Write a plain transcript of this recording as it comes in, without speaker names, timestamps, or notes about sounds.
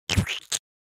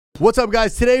What's up,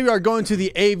 guys? Today we are going to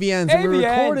the AVNs. And we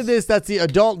recorded this. That's the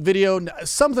adult video,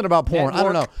 something about porn. I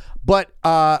don't know. But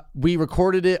we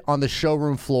recorded it on the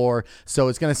showroom floor, so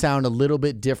it's going to sound a little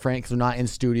bit different because we're not in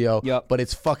studio. Yep. But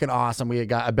it's fucking awesome. We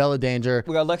got Abella Danger.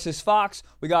 We got Alexis Fawx.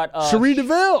 We got Cherie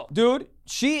Deville. Dude,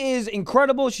 she is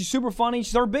incredible. She's super funny.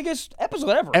 She's our biggest episode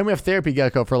ever. And we have Therapy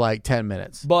Gecko for like 10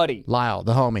 minutes. Buddy. Lyle,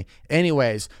 the homie.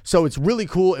 Anyways, so it's really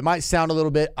cool. It might sound a little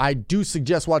bit. I do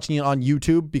suggest watching it on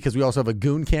YouTube because we also have a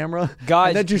goon camera. Guys,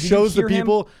 and that just shows the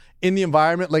people in the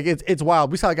environment. Like it's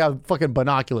wild. We saw a guy with fucking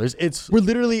binoculars. We're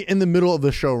literally in the middle of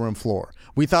the showroom floor.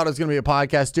 We thought it was going to be a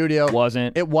podcast studio.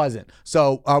 It wasn't.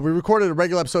 So we recorded a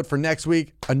regular episode for next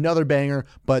week, another banger,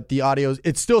 but the audio,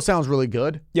 it still sounds really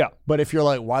good. Yeah. But if you're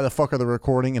like, why the fuck are they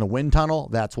recording in a wind tunnel?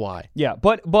 That's why. Yeah.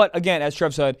 But again, as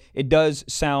Trev said, it does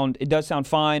sound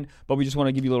fine, but we just want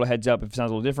to give you a little heads up if it sounds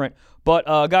a little different. But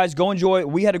guys, go enjoy it.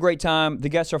 We had a great time. The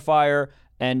guests are fire.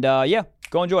 And yeah,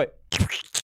 go enjoy it.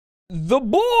 The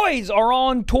boys are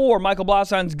on tour. Michael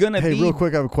Blasson's gonna be. Hey, real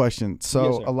quick, I have a question.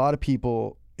 So Yes, a lot of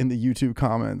people in the YouTube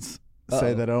comments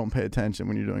say that I don't pay attention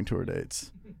when you're doing tour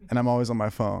dates. And I'm always on my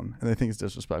phone. And they think it's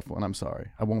disrespectful. And I'm sorry.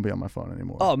 I won't be on my phone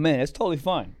anymore. Oh, man, it's totally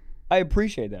fine. I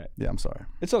appreciate that. Yeah, I'm sorry.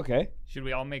 It's okay. Should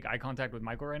we all make eye contact with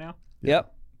Michael right now?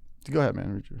 Yep. Go ahead,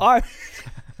 man. Richard. All right.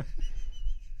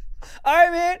 All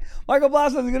right, man. Michael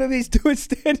Blasson's going to be doing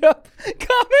stand-up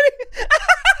comedy.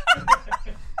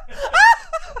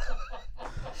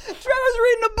 Trevor's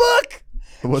reading a book.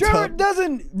 What's Trevor up?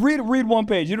 doesn't read one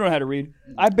page. You don't know how to read.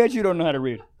 I bet you don't know how to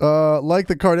read. Like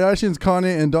the Kardashians,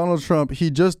 Kanye, and Donald Trump, he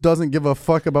just doesn't give a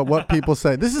fuck about what people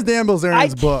say. This is Dan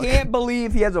Bilzerian's book. I can't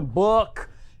believe he has a book.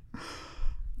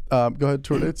 Go ahead,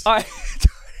 tour dates. All right.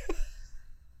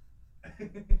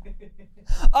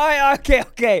 All right,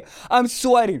 okay. I'm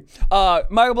sweating.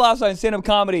 Michael Blasson, stand-up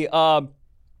comedy.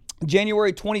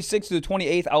 January 26th to the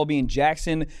 28th, I will be in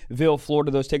Jacksonville,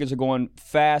 Florida. Those tickets are going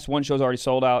fast. One show's already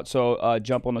sold out, so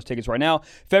jump on those tickets right now.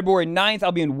 February 9th,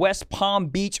 I'll be in West Palm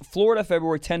Beach, Florida.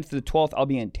 February 10th to the 12th, I'll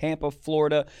be in Tampa,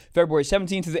 Florida. February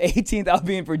 17th to the 18th, I'll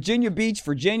be in Virginia Beach,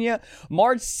 Virginia.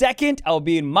 March 2nd, I'll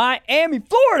be in Miami,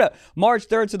 Florida. March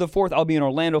 3rd to the 4th, I'll be in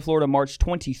Orlando, Florida. March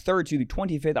 23rd to the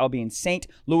 25th, I'll be in St.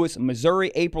 Louis,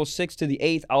 Missouri. April 6th to the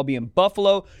 8th, I'll be in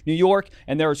Buffalo, New York.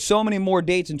 And there are so many more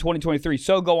dates in 2023,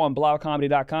 so go on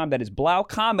blaucomedy.com. That is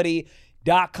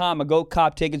blaucomedy.com. Go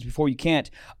cop tickets before you can't.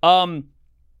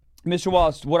 Mr.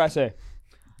 Wallace, what'd I say?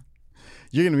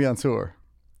 You're going to be on tour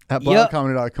at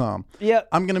blaucomedy.com. Yep.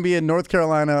 I'm going to be in North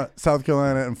Carolina, South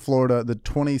Carolina, and Florida the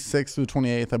 26th through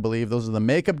 28th, I believe. Those are the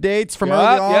makeup dates from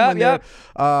early on.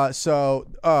 That's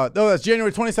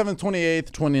January 27th,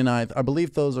 28th, 29th. I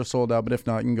believe those are sold out, but if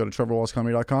not, you can go to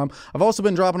trevorwallscomedy.com. I've also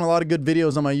been dropping a lot of good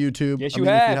videos on my YouTube. Yes, If you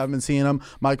haven't been seeing them,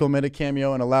 Michael made a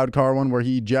cameo in a loud car one where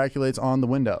he ejaculates on the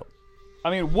window. I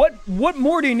mean, what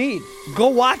more do you need? Go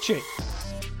watch it.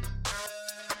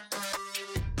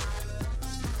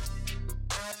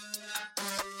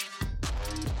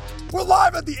 We're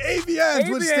live at the AVNs,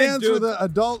 which stands for the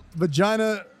Adult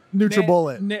Vagina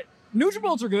NutriBullet.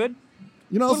 NutriBullets are good.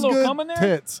 You know what's Put a little good? cum in there?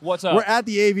 Tits. What's up? We're at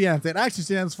the AVNs. It actually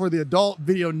stands for the Adult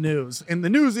Video News. And the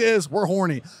news is we're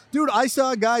horny. Dude, I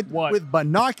saw a guy with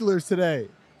binoculars today.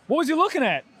 What was he looking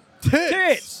at?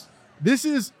 Tits. This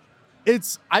is,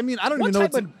 I don't even know. What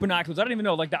type of binoculars? I don't even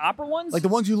know. Like the opera ones? Like the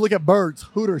ones you look at birds.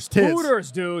 Hooters, tits.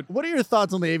 Hooters, dude. What are your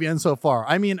thoughts on the AVN so far?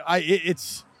 I mean, I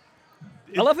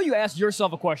love how you asked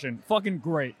yourself a question. Fucking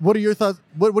great. What are your thoughts?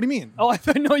 What do you mean? Oh, I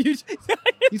thought, no, you...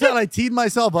 You thought I teed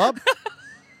myself up?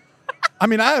 I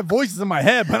mean, I have voices in my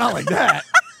head, but not like that.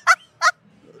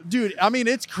 Dude, I mean,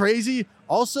 it's crazy.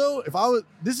 Also,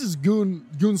 this is Goon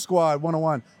Squad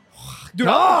 101. Dude,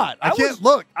 God, I can't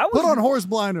look. Put on horse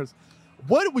blinders.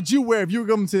 What would you wear if you were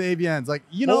going to the AVNs? Like,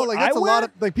 that's a lot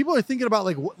of, like, people are thinking about,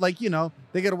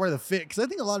 they got to wear the fit. Because I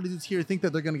think a lot of dudes here think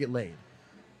that they're going to get laid.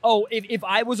 Oh, if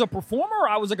I was a performer or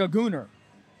I was like a gooner?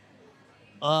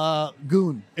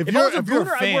 Goon. If I was a you're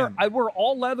gooner, a fan. I'd wear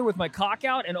all leather with my cock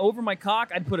out, and over my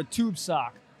cock, I'd put a tube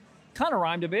sock. Kind of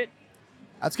rhymed a bit.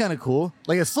 That's kind of cool.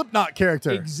 Like a Slipknot character.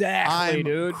 Exactly,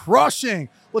 dude. Crushing.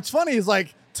 What's funny is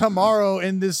like tomorrow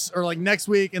next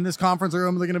week in this conference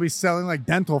room, they're going to be selling like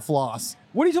dental floss.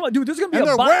 What are you talking about? Dude, there's going to be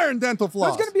they're wearing dental floss.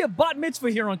 There's going to be a bat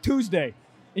mitzvah here on Tuesday,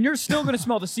 and you're still going to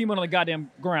smell the semen on the goddamn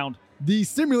ground. The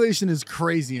stimulation is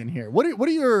crazy in here. What are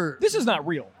your... This is not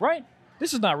real, right?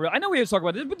 This is not real. I know we have to talk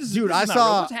about this, but this is not real.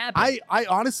 What's happening? I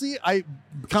honestly,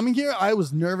 coming here, I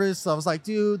was nervous. I was like,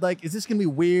 dude, like, is this going to be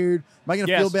weird? Am I going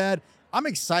to feel bad? I'm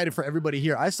excited for everybody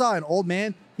here. I saw an old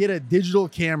man. He had a digital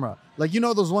camera. Like,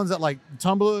 those ones that, like,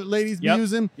 Tumblr ladies be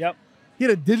using? Yep. He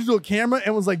had a digital camera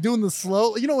and was like doing the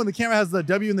slow. You know when the camera has the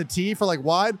W and the T for like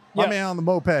wide? My man on the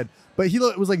moped. But he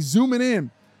was like zooming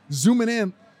in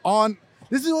on.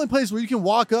 This is the only place where you can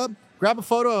walk up, grab a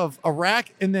photo of a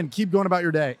rack, and then keep going about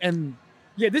your day. And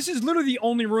yeah, this is literally the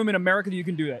only room in America that you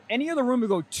can do that. Any other room, you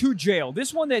go to jail.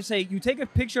 This one, they say, you take a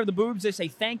picture of the boobs, they say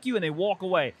thank you, and they walk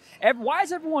away. Why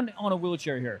is everyone on a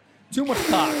wheelchair here? Too much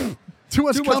cock. Too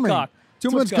much coming. Cock. Too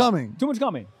much coming. Too much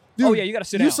coming. Dude, oh, yeah, you got to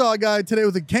sit down. You saw a guy today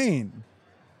with a cane.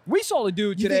 We saw a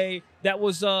dude today that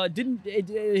was,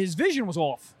 his vision was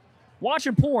off.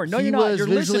 Watching porn. No, you're not. You're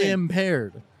visually listening.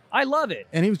 Impaired. I love it.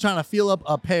 And he was trying to feel up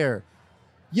a pair.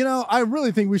 You know, I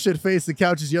really think we should face the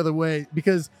couches the other way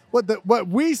because what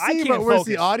we see, but where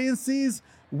the audience sees,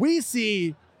 we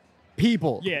see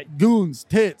people, goons,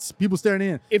 tits, people staring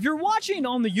in. If you're watching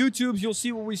on the YouTubes, you'll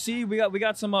see what we see. We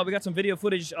got some video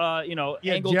footage,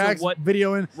 angled Jack's to what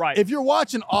video in. Right. If you're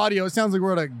watching audio, it sounds like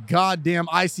we're at a goddamn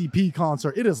ICP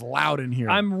concert. It is loud in here.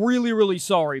 I'm really, really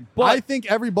sorry, but I think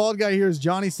every bald guy here is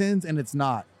Johnny Sins, and it's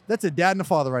not. That's a dad and a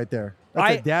father right there.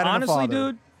 That's a dad and a father. Honestly,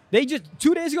 dude. They just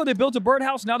 2 days ago they built a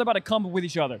birdhouse. Now they're about to come with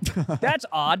each other. That's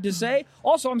odd to say.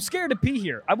 Also, I'm scared to pee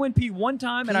here. I went pee one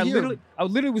time and I literally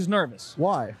was nervous.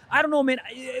 Why? I don't know, man.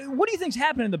 What do you think's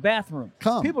happening in the bathroom?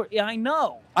 People. Yeah, I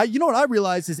know. You know what I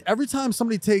realized is every time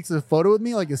somebody takes a photo with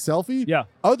me, like a selfie,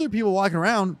 other people walking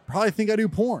around probably think I do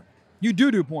porn. You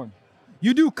do porn.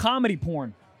 You do comedy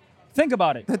porn. Think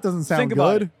about it. That doesn't sound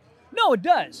good. No, it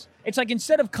does. It's like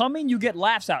instead of coming, you get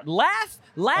laughs out. Laugh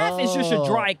is just a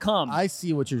dry cum. I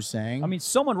see what you're saying. I mean,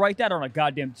 someone write that on a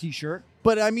goddamn T-shirt.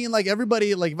 But I mean, like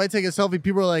everybody, like if I take a selfie,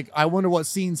 people are like, I wonder what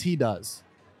scenes he does.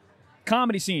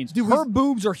 Comedy scenes. Dude, her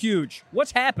boobs are huge.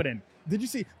 What's happening? Did you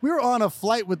see? We were on a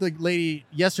flight with the lady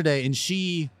yesterday, and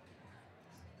she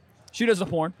does the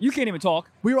porn. You can't even talk.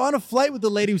 We were on a flight with the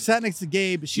lady who sat next to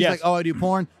Gabe. She's like, oh, I do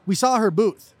porn. We saw her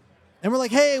booth. And we're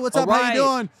like, hey, what's up? How you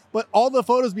doing? But all the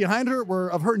photos behind her were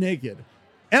of her naked.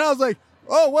 And I was like,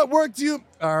 oh, what worked you?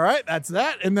 All right, that's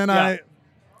that. And then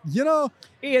yeah,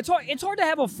 it's hard to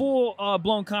have a full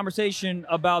blown conversation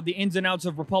about the ins and outs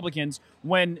of Republicans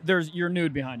when you're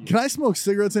nude behind you. Can I smoke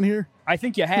cigarettes in here? I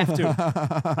think you have to.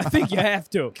 I think you have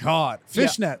to. God,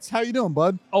 fishnets. How you doing,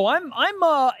 bud? Oh, I'm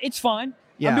it's fine.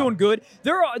 Yeah. I'm doing good.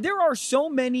 There are so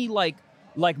many like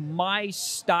my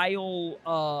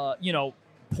style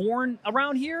porn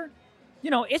around here.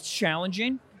 It's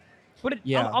challenging, but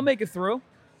I'll make it through.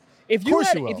 If you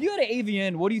had an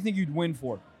AVN, what do you think you'd win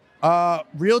for?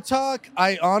 Real talk,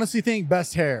 I honestly think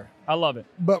best hair. I love it.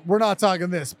 But we're not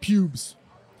talking this. Pubes.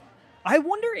 I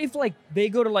wonder if they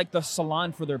go to the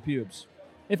salon for their pubes.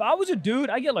 If I was a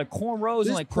dude, I get cornrows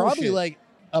and probably shit.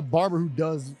 A barber who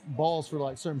does balls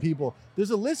for certain people. There's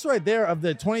a list right there of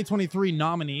the 2023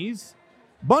 nominees.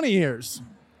 Bunny ears.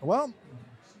 Well,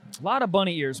 a lot of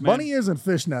bunny ears, man. Bunny ears and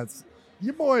fishnets.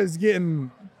 Your boy is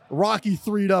getting Rocky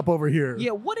 3'd up over here.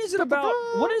 Yeah, what is it about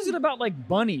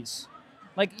bunnies?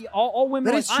 All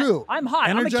women. That is true. I'm hot.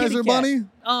 Energizer I'm a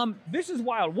bunny. This is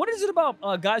wild. What is it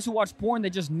about guys who watch porn that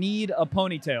just need a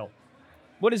ponytail?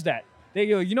 What is that? They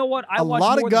go, you know what? A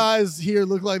lot of guys here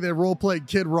look like they role played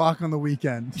Kid Rock on the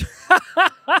weekend.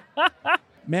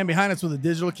 Man behind us with a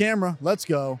digital camera. Let's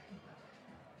go.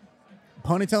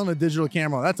 Ponytail and a digital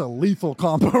camera. That's a lethal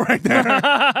combo right there.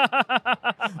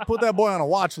 Put that boy on a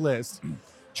watch list.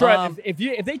 Trev,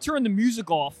 if they turn the music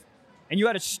off and you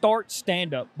had to start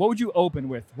stand-up, what would you open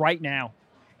with right now?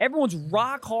 Everyone's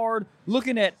rock hard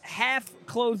looking at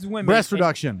half-clothed women. Breast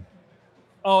reduction.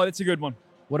 Oh, that's a good one.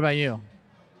 What about you?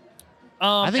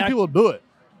 I think people would boo it.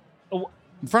 A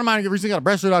friend of mine recently got a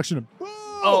breast reduction.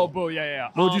 Oh, boo, yeah.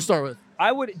 What would you start with?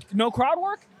 I would no crowd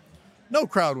work. No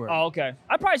crowd work. Oh, okay.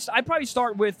 I'd probably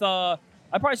start with the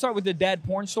dad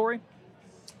porn story.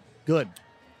 Good.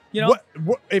 What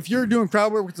if you're doing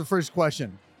crowd work? What's the first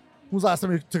question? When was the last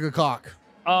time you took a cock?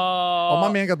 My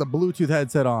man got the Bluetooth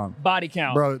headset on. Body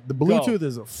count, bro. The Bluetooth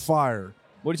is a fire.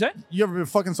 What do you say? You ever been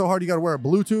fucking so hard you got to wear a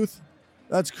Bluetooth?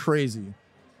 That's crazy.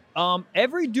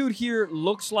 Every dude here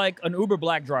looks like an Uber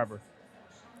Black driver.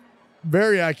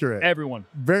 Very accurate. Everyone.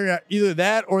 Either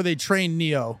that or they train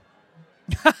Neo.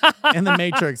 In the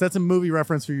Matrix. That's a movie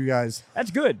reference for you guys.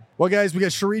 That's good. Well, guys, we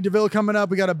got Cherie, Deville coming up.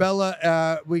 We got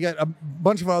Abella. We got a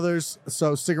bunch of others.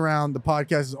 So stick around. The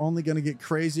podcast is only going to get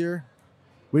crazier.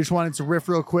 We just wanted to riff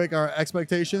real quick our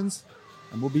expectations.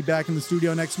 And we'll be back in the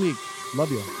studio next week.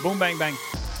 Love you. Boom, bang, bang.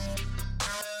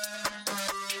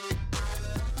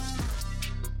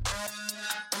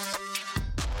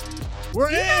 We're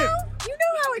in. You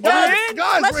know how it goes.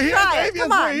 Guys, Let's we're here. try it. AVNS,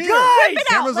 Come on. we're here. Good. Whip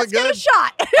it out. thumbnails let's look get good? a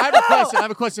shot. I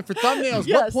have a question. For thumbnails,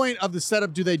 Yes. what point of the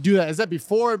setup do they do that? Is that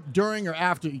before, during, or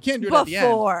after? You can't do it at the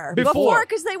end. Before,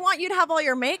 because they want you to have all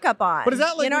your makeup on. But is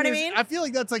that like, you know what I when mean? I feel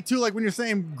like that's like too, like when you're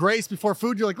saying grace before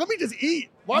food, you're like, let me just eat.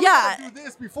 Why would Yeah. I do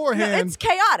this beforehand? It's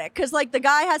chaotic because like the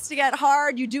guy has to get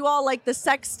hard. You do all like the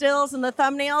sex stills and the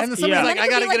thumbnails. And then somebody's and like, then I it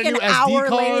could gotta be, get a new an SD hour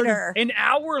card. later. An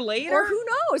hour later? Or who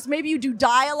knows? Maybe you do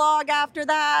dialogue after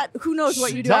that. Who knows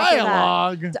what you do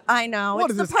Dialogue? after that? I know. What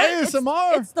it's is the this, part,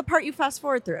 ASMR? It's the part you fast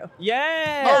forward through.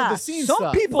 Yeah. Oh, the scene Some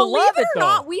stuff. people Believe love it it, or though.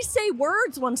 not, we say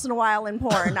words once in a while in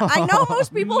porn. I know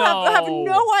most people have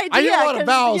no idea. I hear a lot of 'cause,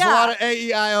 vowels, a lot of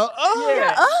A-E-I-O. Oh,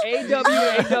 Yeah.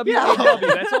 A-W.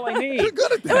 That's all I need. You're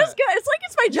good at It was that. good. It's like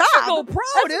it's my job. go pro,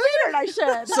 That's dude. weird. I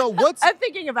should. So what's I'm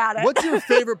thinking about it. what's your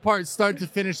favorite part, start to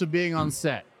finish, of being on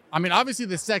set? I mean, obviously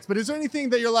the sex, but is there anything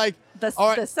that you're like, all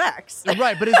right, the sex?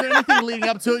 right? But is there anything leading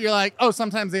up to it? You're like, oh,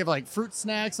 sometimes they have like fruit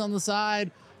snacks on the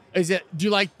side. Do you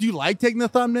like taking the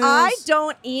thumbnails? I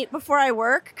don't eat before I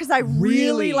work because I really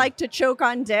Really? like to choke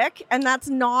on dick, and that's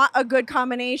not a good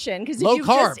combination. Because if Low you've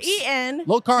carbs. just eaten,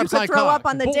 Low carbs, you could high throw cock. up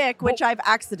on the dick, which I've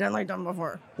accidentally done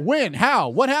before. When? How?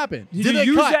 What happened? Did you it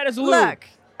use cut? that as lube? Look,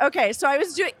 okay, so I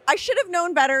should have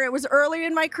known better. It was early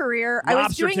in my career. I was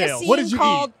Lobster doing tail. a scene What did you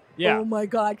called. eat? Yeah. Oh my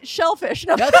God, shellfish.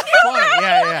 No, That's funny.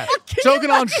 Yeah.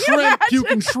 Choking on shrimp,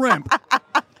 puking shrimp.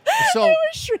 So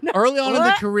early on in the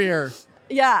What? career,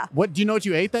 Yeah, what do you know what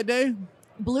you ate that day?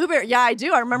 blueberry. Yeah, I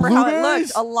do. I remember how it Blueberries?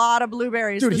 looked. A lot of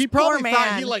blueberries. Dude, This he poor probably thought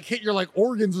man. he like hit your like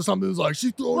organs or something. He was like,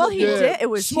 she's throwing Well, up he dead. did. It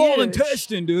was Small huge.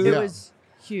 intestine, dude. It Yeah. was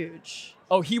huge.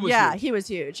 Oh, he was Yeah, huge. he was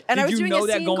huge. And I Did was you doing know a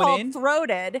that scene going called in?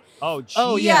 Throated. Oh, geez.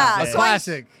 Oh, Yeah, yeah. A so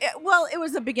classic. It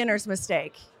was a beginner's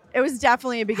mistake. It was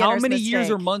definitely a beginner's How many mistake. years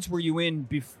or months were you in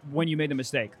when you made the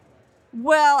mistake?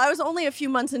 Well, I was only a few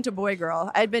months into Boy Girl.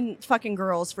 I'd been fucking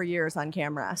girls for years on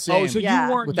camera. Same. Oh, so Yeah.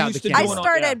 you weren't Without used the to I doing camera. all-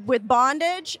 started with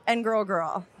bondage and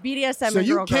girl. BDSM So and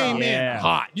you girl. came in Yeah.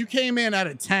 hot. You came in at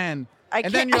a 10. I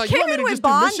and then you're like, you came want me in to with just do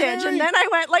bondage, missionary? and then I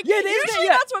went like, Yeah, they- usually yeah.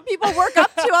 that's what people work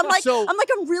up to. I'm like, So-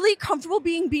 I'm really comfortable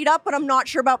being beat up, but I'm not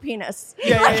sure about penis.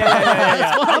 Yeah.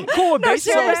 I'm cool with No,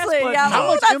 basic ass, seriously, but yeah. How Oh,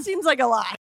 much that seems like a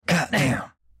lot.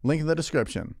 Link in the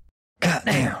description.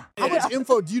 How much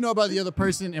info do you know about the other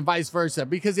person and vice versa?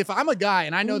 Because if I'm a guy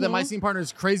and I know that my scene partner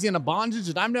is crazy into bondage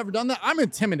and I've never done that, I'm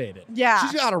intimidated. Yeah.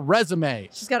 She's got a resume.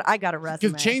 I got a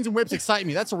resume. Because chains and whips excite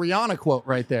me. That's a Rihanna quote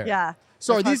right there. Yeah.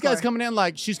 So are That's these guys hardcore. coming in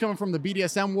like she's coming from the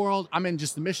BDSM world? I'm in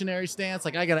just the missionary stance.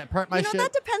 Like I gotta prep my You know, shit.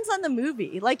 that depends on the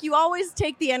movie. Like, you always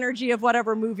take the energy of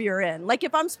whatever movie you're in. Like,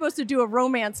 if I'm supposed to do a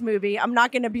romance movie, I'm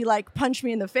not going to be like, punch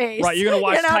me in the face. Right, you're gonna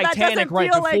watch you know, that Titanic doesn't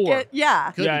right feel like before. it.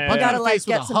 Yeah. Good. Yeah, Punch You in gotta the like face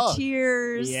with get a some hug.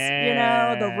 tears, you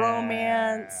know, the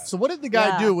romance. So what did the guy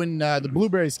Yeah. do when the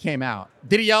blueberries came out?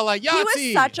 Did he yell like Yahtzee? He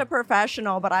was such a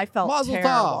professional, but I felt Mazel terrible.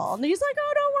 tov. And he's like,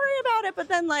 oh, don't worry about it. But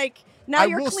then, like, now I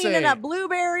you're will cleaning say- up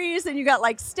blueberries and you got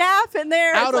like staff in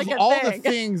there. Out it's of like a all thing. the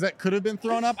things that could have been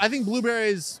thrown up, I think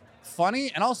blueberries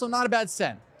funny and also not a bad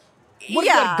scent. What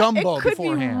if you had gumbo it could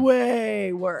beforehand? be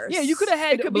way worse. Yeah, you could have It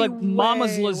had could be like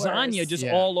mama's way lasagna worse. just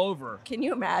Yeah. all over. Can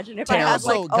you imagine if And I had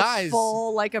also, like a guys-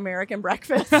 full like American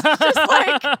breakfast? Just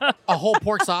like A whole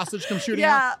pork sausage comes shooting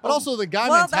Yeah. out. But also the guy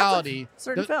Well, that's a mentality.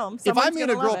 certain film. If I Someone's made a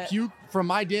gonna girl love it. puke from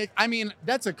my dick, I mean,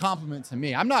 that's a compliment to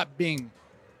me. I'm not being,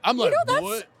 I'm like, you know, that's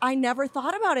what? I never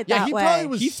thought about it Yeah, that he way. probably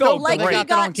was He stoked felt that like I he got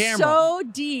that on got camera. so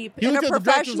deep He in a looked at the director, was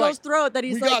professional's like, throat that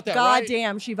he's "We got like, that, God right?"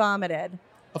 damn, she vomited.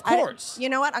 Of course. You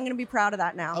know what? I'm gonna be proud of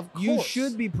that now. Of course. You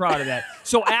should be proud of that.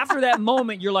 So after that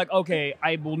moment, you're like, okay,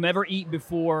 I will never eat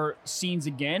before scenes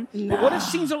again. But what if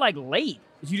scenes are like late?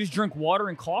 You just drink water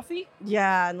and coffee?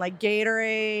 Yeah, and like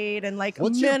Gatorade and like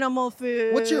What's your- minimal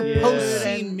food. what's your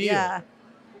post-scene and- meal? Yeah.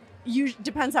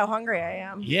 Depends how hungry I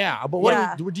am. Yeah, but what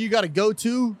Yeah. do you got to go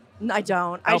to? I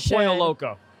don't. I El should. Pollo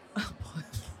Loco.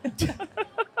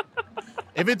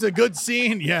 If it's a good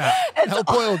scene, yeah. El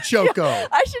Pollo Choco.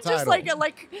 I should just Title.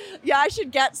 I should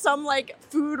get some like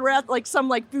some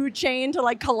like food chain to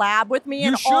like collab with me You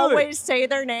and should. always say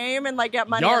their name and like get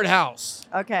money. Yard House.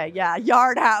 Okay, yeah,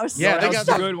 Yard House. Yeah, they Yard got House is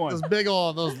a those, good one. those big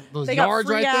old those they got yards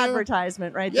free right there.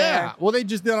 advertisement right Yeah. there. Well, they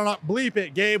just did not bleep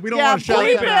it, Gabe. We don't Yeah, want to shout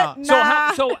bleep that it.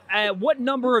 out. So, what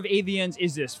number of AVNs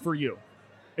is this for you?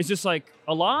 Is this like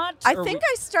a lot? I Or- think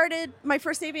I started my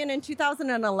first AVN in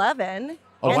 2011.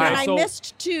 Oh, and wow. then I So-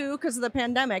 missed 2 because of the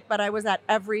pandemic, but I was at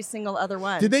every single other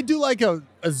one. Did they do like a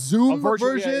Zoom A virtual-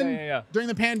 yeah, version yeah. during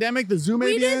the pandemic? The Zoom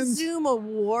we did AVNs? Zoom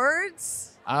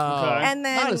awards, Oh, Okay. and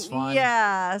then not as fun.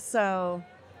 yeah, so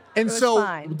And it was so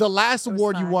fine. the last It was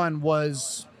award you fine. won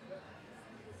was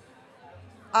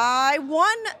I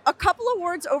won a couple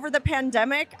awards over the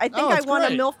pandemic. I think I won a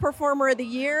MILF Performer of the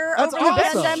Year over the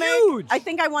pandemic. Huge. I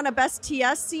think I won a Best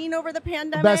TS Scene over the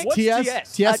pandemic. Best What's TS?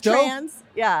 TS? TS Go? Trans.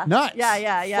 Yeah. Nice.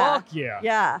 Yeah. Fuck yeah.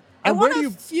 Yeah. And I where won do a you-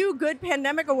 few good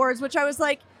pandemic awards, which I was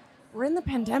like, we're in the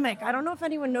pandemic. I don't know if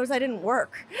anyone knows I didn't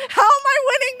work. How am I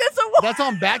winning this award? That's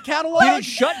on back catalog? Did it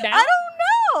shut down? I don't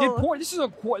know. Did porn? This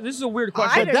is a weird I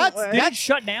question. didn't But work. Did it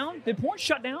shut down? Did porn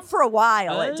shut down? For a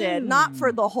while it did. Oh. Not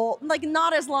for the whole, like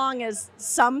not as long as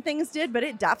some things did, but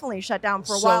it definitely shut down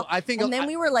for a So, while. I think- and then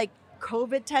we were like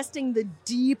COVID testing the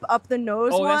deep up the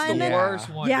nose Oh, one. that's the Yeah. worst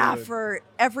one. Yeah, dude. for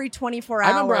every 24 hours.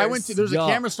 I remember I went to, there was a Yuck.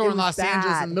 camera store It in was Los Angeles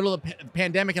in bad. the middle of the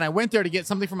pandemic, and I went there to get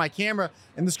something for my camera,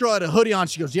 and this girl had a hoodie on.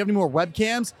 She goes, do you have any more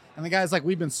webcams? And the guy's like,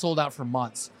 we've been sold out for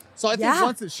months. So I think Yeah.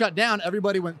 once it shut down,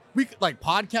 everybody went,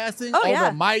 podcasting, Oh, all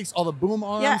yeah. the mics, all the boom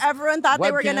arms. Yeah, everyone thought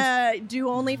they were webcams. gonna do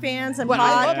OnlyFans and But podcasts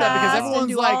I love that because and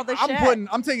everyone's do all like, the shit.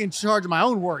 I'm taking charge of my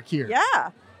own work here.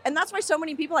 Yeah. And that's why so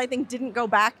many people, I think, didn't go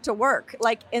back to work,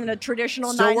 like in a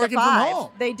traditional Still 9 to working from 5. home.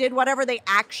 They did whatever they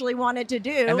actually wanted to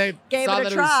do, And they gave saw it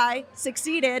that a it was- try,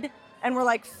 succeeded, and were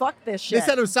like, fuck this shit. They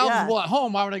said it was salvageable Yeah. at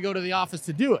home. Why would I go to the office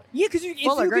to do it? Yeah, because if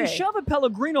Full you agree. can shove a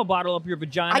Pellegrino bottle up your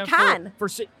vagina, I can.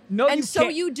 No, And you so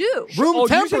can't. you do. Room Oh, you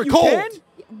temper, said you cold. can?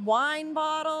 Wine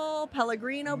bottle,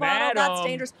 Pellegrino bottle, that's Madam.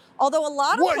 dangerous. Although a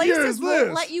lot of What year places is won't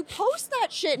this? let you post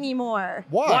that shit anymore.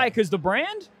 Why? Because the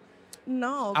brand?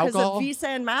 No, because Alcohol? Visa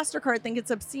and MasterCard think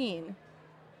it's obscene.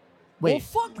 Wait, Well,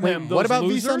 fuck wait, them, what those about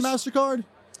Visa and losers. MasterCard?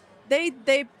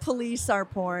 They police our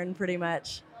porn pretty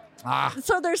much. Ah,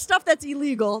 So there's stuff that's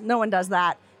illegal. No one does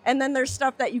that. And then there's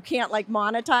stuff that you can't like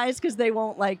monetize because they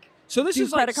won't like So this do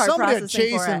is like credit card somebody at processing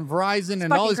Chase for and it. Verizon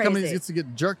and all these fucking companies crazy. gets to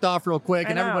get jerked off real quick,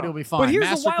 and I know. everybody will be fine. But here's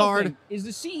the wild MasterCard, thing: is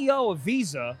the CEO of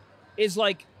Visa is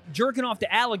like jerking off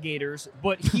to alligators,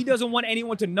 but he doesn't want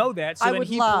anyone to know that, so I then would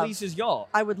he love- polices y'all.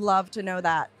 I would love to know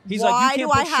that. He's like, you Why can't do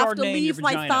put I have to Chardonnay in your leave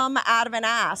my vagina. thumb out of an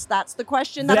ass? That's the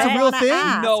question that That's I a real want to thing?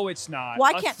 ask. No, it's not. Why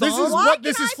A can't This is why what can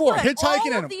this is I for, put hitchhiking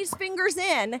all and- of these fingers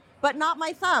in, but not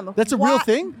my thumb? That's a real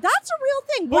thing? That's a real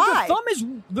thing. But Why? the thumb is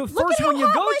the Look first at one how you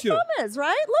hot go my to. thumb is,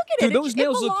 right? Look at Dude, it. those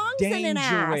nails it look belongs in an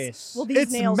dangerous. ass. Well, these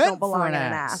It's nails meant don't belong for in an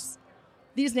an ass. ass.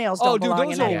 These nails Oh, don't dude, belong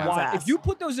those in are anyone's wild. ass. If you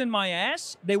put those in my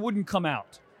ass, they wouldn't come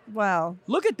out. Well,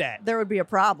 Look at that. there would be a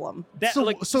problem. That So,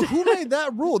 like so who made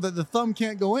that rule that the thumb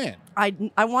can't go in? I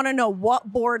want to know what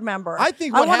board member. I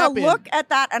think I what want happened- to look at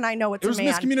that, and I know it's It was a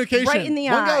man. miscommunication. Right in the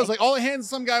One eye. guy was like, all hands.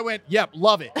 Some guy went, yep,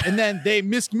 love it. And then they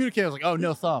miscommunicated. I was like, oh,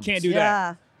 no thumbs. can't do that.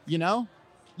 yeah. You know?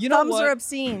 You know Thumbs what? are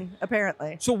obscene,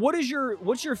 apparently. So what's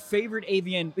your favorite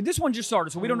AVN? This one just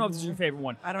started, so we don't know if this is your favorite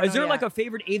one. I don't Is know there like yet. a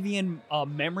favorite AVN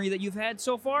memory that you've had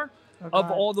so far Oh, of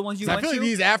God. all the ones you 'Cause I went feel like to?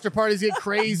 these after parties get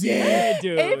crazy. Yeah,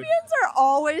 dude. Avians are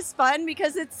always fun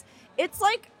because it's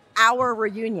like our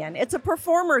reunion. It's a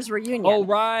performer's reunion. Oh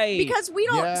right. Because we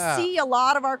don't Yeah. see a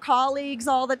lot of our colleagues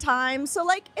all the time. So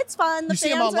like it's fun. The You see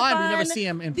fans them online, are but you never fun. see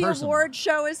them in the person. award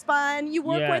show is fun. You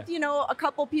work Yeah. with, a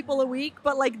couple people a week,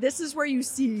 but like this is where you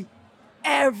see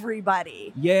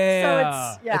everybody.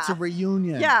 yeah. So it's It's a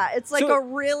reunion. Yeah, it's like So- a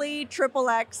really triple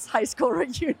X high school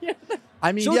reunion.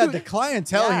 I mean, So yeah, do- the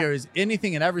clientele Yeah. here is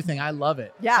anything and everything. I love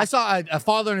it. Yeah. I saw a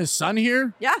father and his son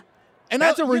here. yeah. And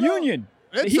That's a you know, reunion.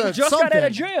 it's He a just got out of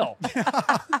something. jail.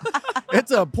 It's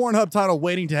a Pornhub title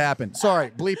waiting to happen.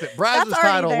 Sorry, bleep it. Brazos That's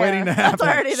already title there. waiting to happen. That's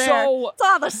already there. So- it's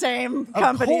all the same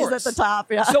companies course. at the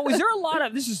top. Yeah. So is there a lot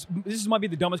of this might be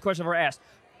the dumbest question I've ever asked.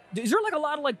 Is there like a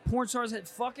lot of like porn stars that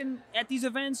fucking at these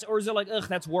events, or is it like, ugh,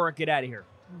 that's work, get out of here?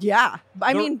 yeah.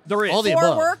 I mean, there is. all the for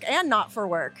above. work and not for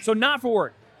work. So not for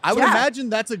work. I would Yeah. imagine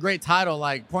that's a great title,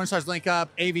 like Porn Stars Link Up,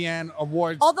 AVN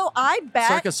Awards. Although I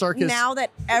bet Circus. now that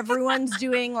everyone's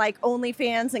doing like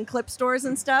OnlyFans and clip stores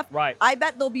and stuff, Right. I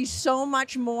bet there'll be so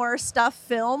much more stuff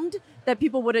filmed that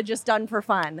people would have just done for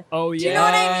fun. Oh yeah. Do you know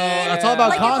what I mean? It's all about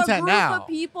like if a content group now. of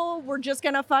people were just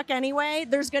gonna fuck anyway,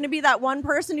 there's gonna be that one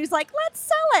person who's like, let's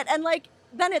sell it, and like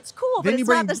then it's cool, but then you it's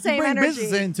bring, not the same you bring energy.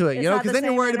 business into it, It's you know, not because the then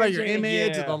you're same worried about your energy.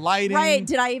 image, Yeah. the lighting. Right?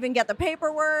 Did I even get the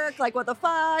paperwork? Like what the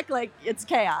fuck? Like it's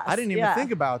chaos. I didn't even Yeah.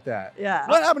 think about that. Yeah.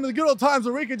 What happened to the good old times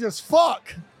where we could just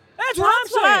fuck? That's what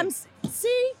I'm saying.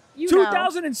 See, you know.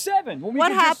 2007. When we What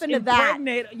could just happened to that?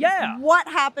 impregnate- Yeah. What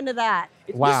happened to that?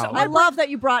 Wow. Listen, I love that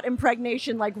you brought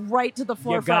impregnation like right to the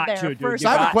forefront got there. to, dude. First You So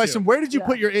I have got a question. to. Where did you Yeah.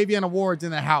 put your AVN awards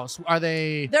in the house? Are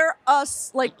they? they're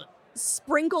like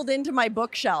sprinkled into my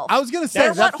bookshelf. I was gonna say They're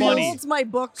That's what that feels. funny. holds my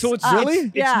books. So it's up. Really?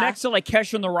 It's Yeah. next to like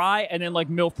Kesha and the Rye, and then like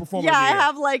MILF Performer. Yeah, of I the Year.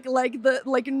 have like the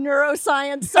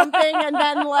neuroscience something, and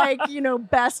then like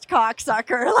best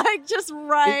cocksucker, like just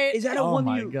right. Is that a Oh one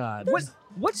my you? God.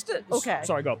 What's the? Okay.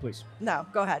 Sorry, go please. No,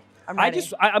 go ahead. I'm ready.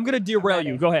 I'm gonna derail ready.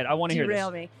 you. Go ahead. I want to hear this.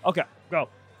 Derail me. Okay, go.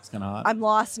 It's kind of hot. I'm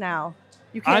lost now.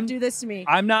 You can't do this to me.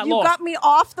 I'm not you lost. You got me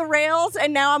off the rails,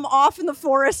 and now I'm off in the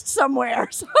forest somewhere.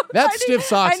 So That's stiff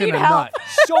socks in a nut.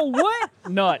 So what?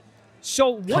 Nut. So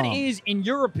what is, in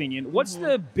your opinion, what's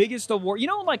the biggest award? You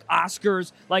know, like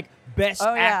Oscars, like best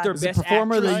actor, Is best it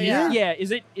performer actress? of the year? Yeah. Is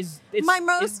it? It's my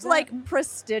most like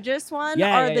prestigious one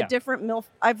are the different MILF.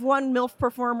 I've won MILF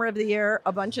Performer of the Year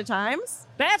a bunch of times.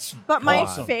 But my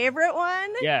favorite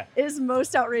one is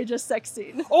most outrageous sex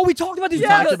scene. Oh, we talked about this. We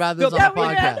talked about this on the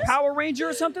podcast. Power Ranger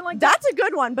or something like that. That's a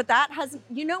good one, but that hasn't.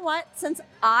 You know what? Since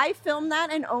I filmed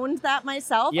that and owned that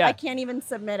myself, I can't even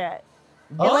submit it.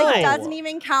 It like doesn't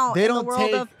even count They in don't the world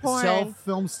take of porn.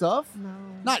 self-film stuff? No.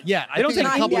 Not yet. They don't think in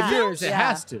take a couple yet. of years it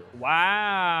has to.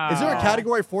 Wow. Is there a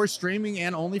category for streaming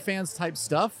and OnlyFans type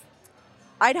stuff?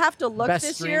 I'd have to look Best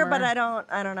this year, but streamer?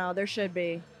 I don't know. There should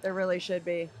be. There really should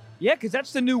be. Yeah, because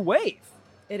that's the new wave.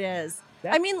 It is.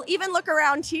 I mean, even look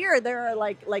around here. There are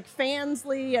like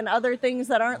Fansly and other things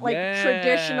that aren't like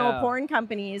traditional porn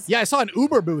companies. Yeah, I saw an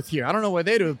Uber booth here. I don't know what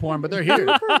they do with porn, but they're here.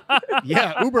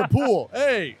 Yeah, Uber pool.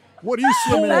 Hey, what are you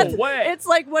swimming in? It's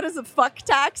like, what is it, Fuck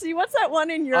Taxi? What's that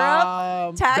one in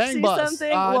Europe? Taxi Bang Bus. something?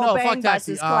 No, Bang Fuck Bus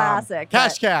Taxi. is classic.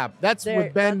 Cash Cab. That's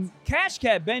with Ben. Cash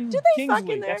Cab, Ben Do they fuck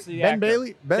Kingsley. in there? That's the Ben actor.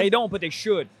 Bailey? They don't, but they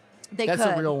should. That's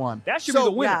a real one. That should be the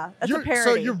winner. Yeah, that's a parody.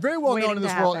 So you're very well known in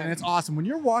this world, happen. and it's awesome. When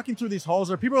you're walking through these halls,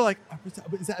 people are like,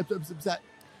 is that?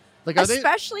 Like, are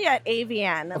especially at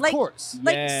AVN. Of like, course.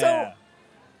 Like, so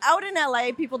out in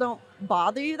LA, people don't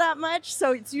bother you that much.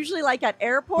 So it's usually like at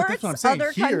airports,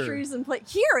 other countries, and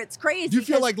here it's crazy. Do you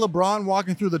feel like LeBron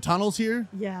walking through the tunnels here?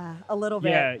 Yeah, a little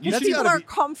bit. Yeah, because people are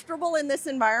comfortable in this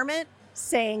environment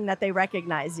saying that they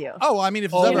recognize you. Oh, I mean,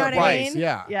 if it's ever a price,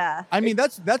 yeah. I mean,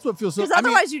 that's what feels so. Because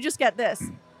otherwise, you just get this.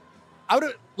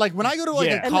 Like when I go to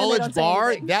like a college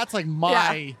bar, that's like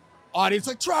my audience.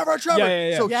 Like Trevor.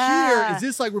 Yeah. So here is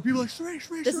this like where people are like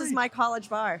Cherie. This is my college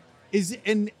bar.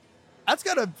 And that's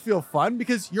gotta feel fun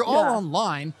because you're all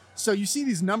online. So you see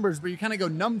these numbers, but you kind of go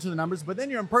numb to the numbers. But then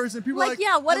you're in person. People are like,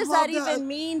 yeah, what does that even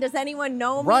mean? Does anyone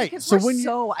know me? Right. Because So we're when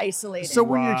so isolated. So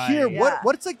when you're here,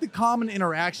 what's like the common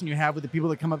interaction you have with the people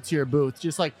that come up to your booth?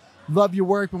 Just like love your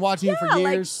work, been watching you for years.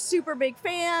 Like super big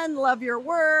fan, love your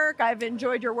work. I've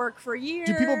enjoyed your work for years.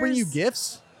 Do people bring you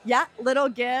gifts? Yeah, little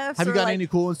gifts. Have you gotten any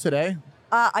cool ones today?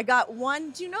 I got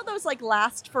one. Do you know those like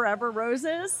last forever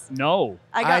roses? No.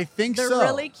 I think they're so. They're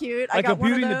really cute. Like I got a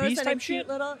Beauty one and of the those Beast and a type cute shit?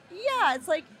 little. Yeah, it's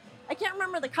like I can't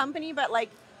remember the company, but like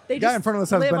they guy just in front of us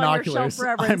has live binoculars. on your shelf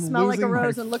forever I'm and smell like a losing my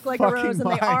rose and look like a rose fucking and they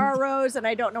mind. are a rose and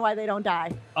I don't know why they don't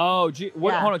die. Oh, gee.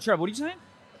 Hold on, Trev. What are you saying?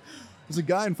 There's a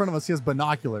guy in front of us. He has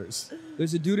binoculars.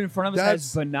 There's a dude in front of us that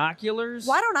has binoculars.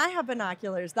 Why don't I have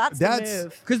binoculars? That's the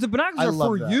move. Because the binoculars are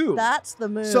for you. That's the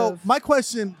move. So my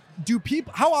question: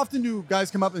 how often do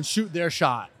guys come up and shoot their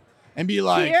shot and be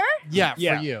like, here? Yeah,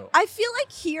 for you? I feel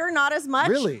like here, not as much.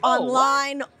 Really?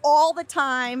 Online all the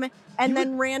time. And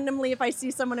then randomly, if I see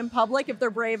someone in public, if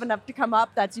they're brave enough to come up,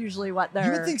 that's usually what they're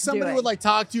You would think somebody doing. would like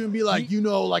talk to you and be like,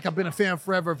 like I've been a fan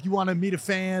forever. If you want to meet a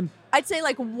fan, I'd say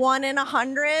like 1 in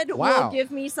 100 Wow. will give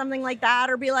me something like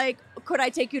that, or be like, "Could I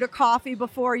take you to coffee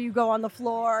before you go on the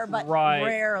floor?" But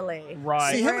rarely.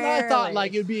 Right. See, him and I thought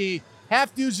like it'd be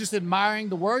half dudes just admiring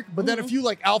the work, but then a few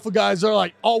like alpha guys are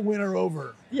like, "I'll win her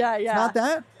over." Yeah. Not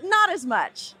that? Not as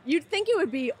much. You'd think it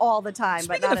would be all the time,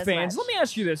 Speaking but not of as fans, much. let me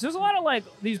ask you this. There's a lot of like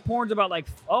these porns about like,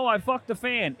 oh, I fucked the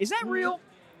fan. Is that real?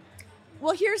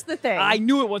 Well, here's the thing. I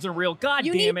knew it wasn't real. God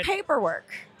you damn need it. paperwork.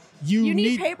 You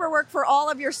need paperwork for all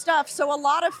of your stuff. So a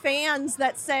lot of fans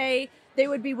that say they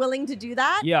would be willing to do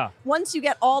that. Yeah. Once you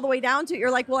get all the way down to it,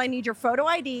 you're like, well, I need your photo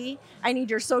ID. I need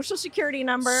your social security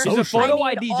number. Is a photo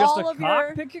I need ID just all a of cock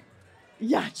your- picture?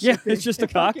 Yeah, It's just a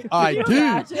cock. I do.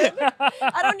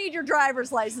 I don't need your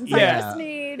driver's license. Yeah. I just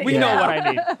need. We know what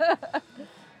I need.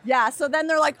 Yeah. So then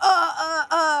they're like,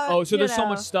 Oh, so you there's so know.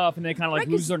 much stuff, and they kind of like Right,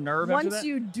 lose 'cause their nerve after Once that.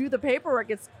 you do the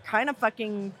paperwork, it's kind of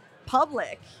fucking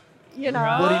public. You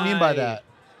know. What do you mean by that?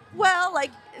 Well, like,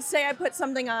 say I put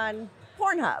something on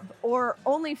Pornhub or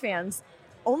OnlyFans.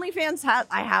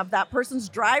 I have that person's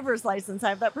driver's license. I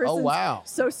have that person's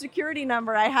social security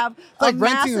number. I have like a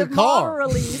renting a massive car. model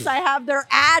release. I have their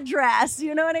address.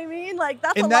 You know what I mean? Like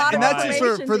that's a lot of and that's just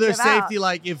information for to their give out. safety.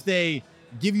 Like if they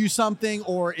give you something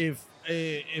or if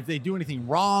they do anything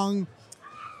wrong.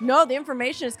 No, the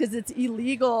information is because it's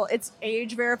illegal. It's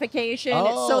age verification.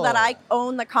 It's so that I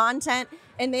own the content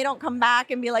and they don't come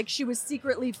back and be like, she was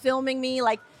secretly filming me.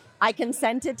 Like, I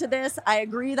consented to this. I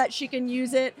agree that she can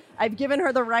use it. I've given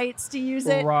her the rights to use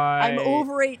it. Right. I'm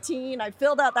over 18. I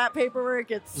filled out that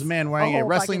paperwork. It's Is a man wearing a whole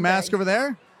wrestling fucking mask thing. over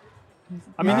there?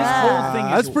 I mean, this whole thing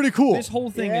that's pretty cool. This whole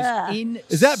thing is insane.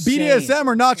 Is that BDSM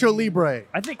or Nacho Libre?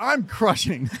 I think I'm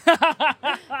crushing.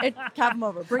 Have them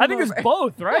over. Bring I think them it's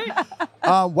both, right?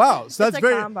 Wow. So that's a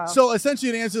very. combo. So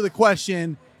essentially, to answer the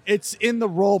question, it's in the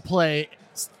role play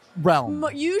realm.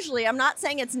 Usually, I'm not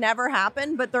saying it's never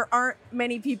happened, but there aren't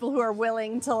many people who are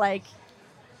willing to like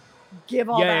give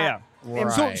all that. Yeah.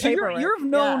 Right. So Paperwork. you're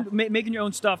known making your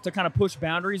own stuff to kind of push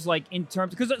boundaries, like in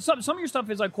terms, because some of your stuff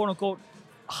is like quote unquote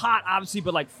hot, obviously,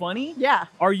 but like funny. Yeah.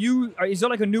 Is there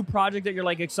like a new project that you're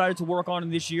like excited to work on in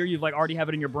this year? You've like already have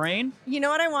it in your brain? You know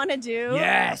what I want to do?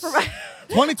 Yes.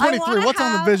 2023. What's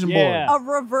on the vision board? A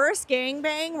reverse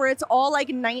gangbang where it's all like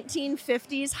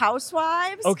 1950s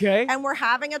housewives. Okay. And we're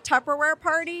having a Tupperware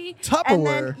party. Tupperware? And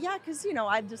then, yeah, because, you know,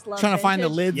 I just love Trying to find the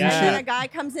vintage. lids and And then shit? a guy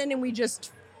comes in and we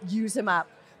just use him up.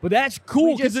 But that's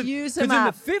cool We just because use in him the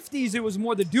up. 50s, it was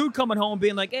more the dude coming home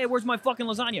being like, hey, where's my fucking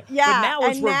lasagna? Yeah, But now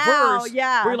it's and now, reversed.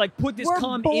 yeah. Where you're like, put this We're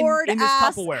cum bored in this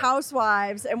ass Tupperware.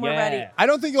 housewives and we're Yeah. ready. I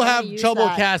don't think you'll I'm have gonna use trouble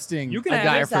that. casting You can a have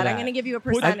guy this for I'm that. going to give you a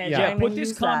Put, percentage. yeah. I'm put gonna this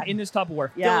use cum that. in this Tupperware.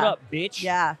 Yeah. Fill it up, bitch.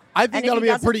 Yeah. I think And if that'll he be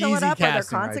a doesn't pretty fill it easy up, are there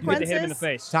casting. Right You there. get to hit him in the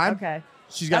face. Time? Okay.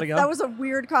 She's got to go. That was a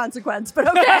weird consequence, but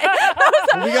okay.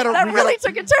 that really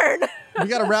took a turn. We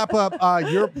got to wrap up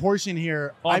your portion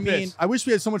here. Oh, I I'm mean, pissed. I wish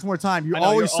we had so much more time. You're I know,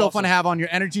 always you're so awesome. fun to have on. Your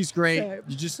energy's great.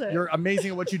 Same. You're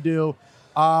amazing at what you do.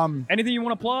 Anything you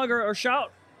want to plug or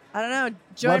shout? I don't know.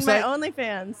 Join Website? my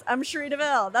OnlyFans. I'm Cherie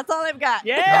Deville. That's all I've got.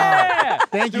 Yeah.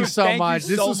 Thank you Dude, so thank you much.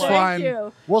 This so was much. fun. Thank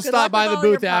you. We'll Good stop luck by with the all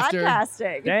your booth after.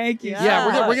 podcasting. Thank you.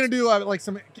 Yeah, so we're much. gonna do like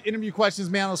some interview questions,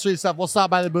 man, on the street stuff. We'll stop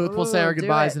by the booth. We'll say Ooh, our do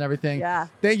goodbyes it. and everything. Yeah.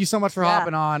 Thank you so much for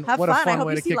hopping on. Have what fun. a I fun hope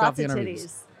way you to see kick off lots the of interviews.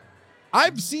 titties.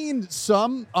 I've seen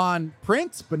some on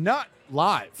print, but not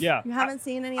live. Yeah. You haven't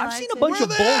seen any I've live seen a titties? bunch of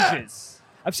Where they at? bulges.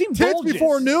 I've seen Tits bulges.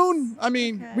 before noon. I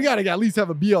mean, Okay. we gotta at least have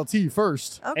a BLT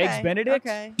first. Okay. Eggs Benedict.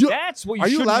 Okay. That's what you Are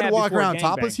you shouldn't allowed to have walk before around gangbang.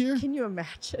 topless here? Can you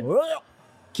imagine?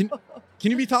 Can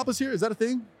you be topless here? Is that a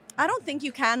thing? I don't think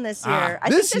you can this Ah, year. I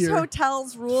this think this year?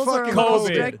 hotel's rules are a Fucking little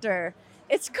COVID. stricter.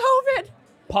 It's COVID.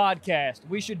 Podcast.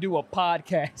 We should do a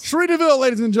podcast. Cherie Deville,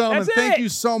 ladies and gentlemen, That's thank it. you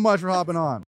so much for hopping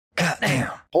on. Goddamn.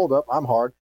 Hold up, I'm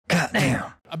hard. Goddamn.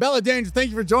 Abella Danger, thank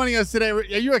you for joining us today. Are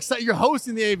you excited? You're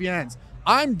hosting the AVNs.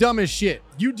 I'm dumb as shit.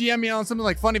 You DM me on something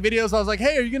like funny videos. I was like,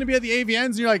 hey, are you going to be at the AVNs?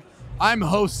 And you're like, I'm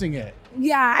hosting it.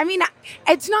 Yeah, I mean,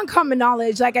 it's not common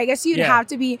knowledge. Like, I guess you'd Yeah. have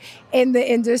to be in the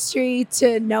industry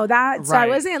to know that. So I Right.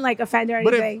 wasn't like offended or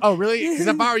But anything. oh, really? Because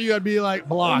if I were you, I'd be like,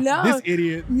 block No. this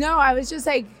idiot. No, I was just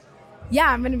like, yeah,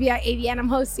 I'm gonna be at AVN. I'm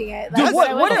hosting it. Dude, Like, what-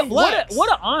 I what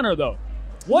wasn't- an honor, though.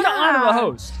 What an honor to Yeah.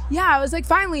 host. Yeah, I was like,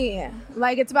 finally,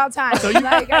 like it's about time. So you-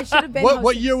 like I should have been. What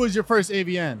hosting. year was your first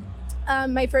AVN?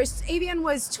 My first AVN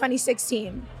was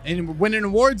 2016. And winning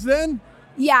awards then?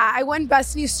 Yeah, I won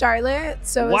Best New Starlet.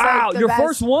 So it was Wow, like the your best.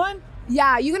 first one?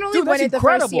 Yeah, you can only Dude, win that's it the first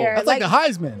incredible. year. That's like the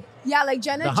Heisman. Yeah, like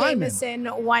Jenna The Hyman.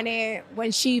 Jameson won it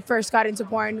when she first got into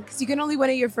porn because you can only win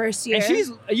it your first year. And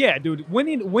she's, yeah, dude,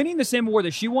 winning the same award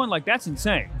that she won, like, that's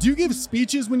insane. Do you give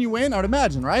speeches when you win? I would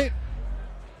imagine, right?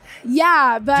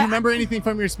 yeah, but Do you remember anything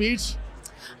from your speech?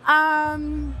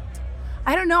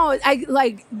 I don't know. I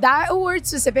like that award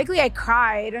specifically. I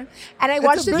cried, and I It's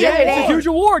watched a it big the other award. It's a day. huge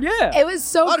award, yeah. It was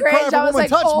so I'd cry if cringe. a I was woman like,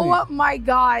 touched oh me. my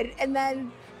god! And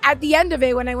then at the end of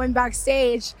it, when I went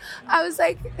backstage, I was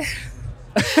like,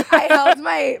 I held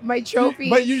my trophy.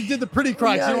 But you did the pretty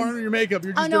cry. 'cause Yeah. You don't remember your makeup.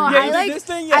 You're just Oh no, doing Yeah, I you did like this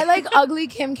thing, yeah. I like ugly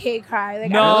Kim K cry.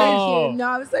 Like No. I really cute. No,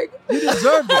 I was like, You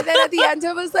deserved and it. then at the end,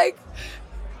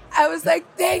 I was like,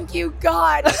 thank you,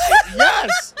 God.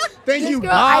 Yes. Thank This you, girl,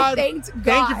 God. I thanked Thank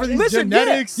God. you for these Listen,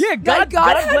 genetics. Yeah, God, God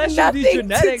God had bless you with these nothing to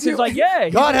genetics. do It's like, yeah.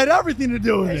 God had everything to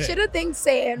do with I it. should have thanked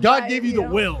Satan. God but, gave you the know.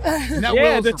 will. And that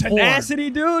Yeah, will the is for porn. tenacity,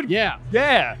 dude. Yeah.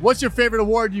 Yeah. What's your favorite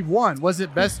award you've won? Was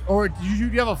it best, or do you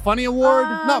have a funny award?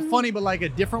 Not Um, funny, but like a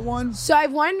different one. So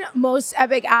I've won most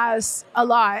epic ass a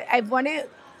lot. I've won it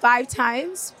 5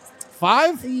 times.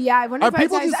 5? Yeah, I won it Are 5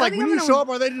 people times. just I like think when I'm you gonna- show up?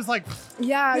 Are they just like?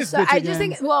 Yeah, This so bitch I again. just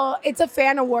think, well, it's a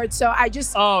fan award, so I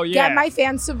just Oh, yeah. get my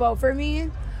fans to vote for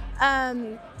me.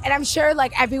 And I'm sure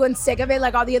like everyone's sick of it.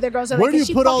 Like all the other girls are Where like, do you "Can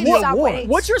she put all fucking the stop awards? winning?"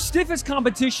 What's your stiffest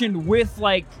competition with,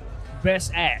 like,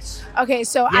 best ass? Okay,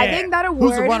 so I Yeah. think that Who's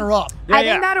award. the runner-up? Yeah, I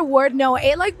yeah. think that award, no,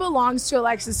 it like belongs to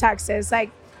Alexis, Texas.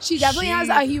 Like she definitely has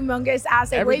a humongous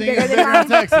ass, like way Everything bigger is than bigger in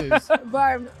mine. Texas.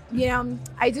 But you know,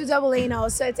 I do double anal,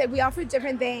 so it's like we offer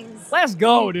different things. Let's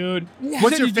go, dude.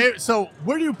 What's your favorite? So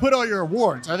where do you put all your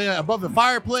awards? Are they above the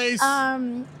fireplace?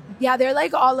 Yeah, they're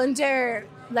like all under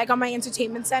like on my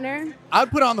entertainment center. I'd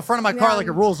put it on the front of my car Yeah. like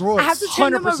a Rolls Royce. I have to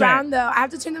turn them 100%. around though. I have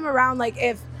to turn them around like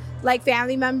if like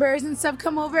family members and stuff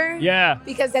come over. Yeah.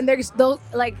 Because then they'll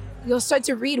like you'll start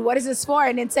to read, what is this for?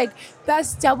 And it's like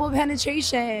best double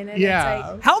penetration. And it's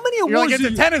like, how many You're awards? like,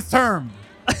 it's a tennis term.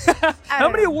 How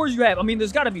many awards you have? I mean,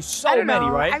 there's got to be so many,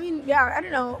 right? I mean, yeah, I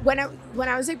don't know. When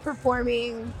I was like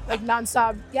performing like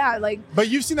nonstop, yeah, like. But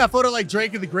you've seen that photo like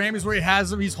Drake at the Grammys where he has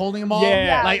them, he's holding them all.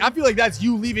 Yeah. Like I feel like that's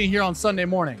you leaving here on Sunday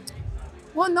morning.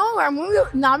 Well, no, I'm only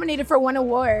nominated for one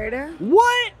award.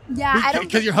 What? Yeah, I don't.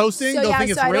 Because you're hosting. So They'll yeah,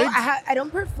 think so it's rigged. I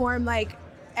don't perform like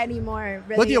anymore.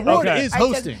 Really. But the award Okay. is I took-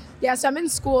 hosting. Yeah, so I'm in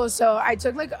school, so I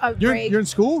took like a You're break. in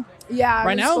school? Yeah, I'm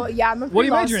right in now? School. Yeah, I'm a What are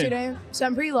you pre-law majoring in? student. So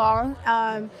I'm pre-law.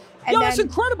 And Yo, then, that's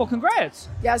incredible. Congrats.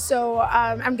 yeah, so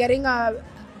I'm getting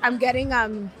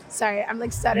sorry, I'm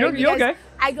like stuttering. You're because okay.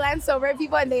 I glance over at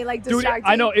people and they like Dude, distract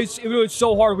I me. know it was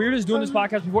so hard. We were just doing this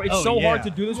podcast before. It's Oh, so yeah. hard to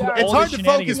do this. Yeah. With It's all It's hard the to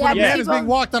focus shenanigans. when a Yeah, man is people- being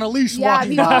walked on a leash Yeah, walking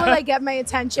people by. will like get my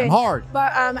attention. Hard.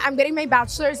 But I'm getting my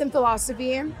bachelor's in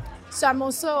philosophy. So I'm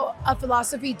also a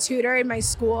philosophy tutor in my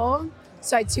school.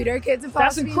 So I tutor kids in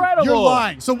That's philosophy. incredible. You're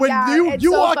lying. So when Yeah, you it's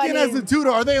you so walk in funny. as a tutor,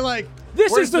 are they like,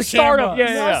 This "Where's is the startup.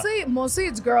 camera?" Yeah. Mostly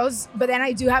it's girls, but then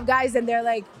I do have guys and they're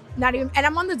like not even, and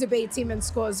I'm on the debate team in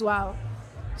school as well.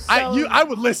 So, I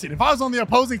would listen. If I was on the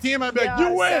opposing team, I'd be like, Yeah,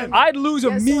 you win. same. I'd lose yeah,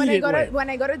 so immediately. when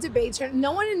I go to debate,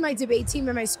 no one in my debate team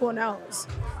in my school knows.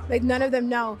 Like none of them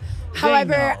know.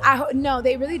 However, no,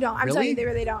 they really don't. I'm telling Really? you, they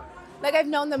really don't. Like I've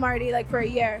known them already like for a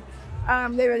year.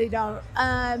 They really don't.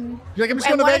 You're like, I'm just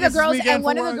and going to one of Vegas the girls, this weekend and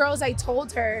one for of the work. girls, I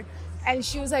told her, and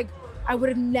she was like, I would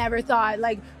have never thought.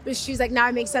 Like, but she's like, now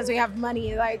it makes sense. We have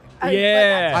money. Like,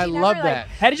 Yeah. I she love never, like, that.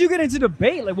 How did you get into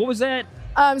debate? Like, what was that?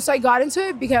 So I got into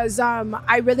it because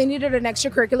I really needed an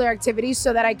extracurricular activity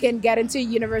so that I can get into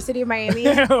University of Miami.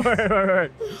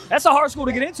 Right. That's a hard school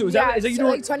to get into. Is that you so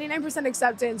doing? like 29%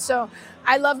 acceptance. So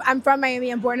I'm from Miami.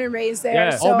 I'm born and raised there. Yeah.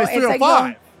 So Miss it's like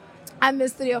 305. I'm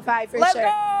Miss 305 for Let's sure.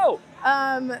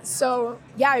 go. So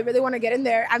yeah, I really want to get in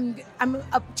there. I'm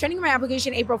turning in my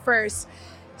application April 1st.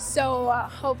 So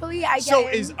hopefully I get So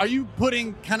in. are you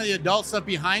putting kind of the adult stuff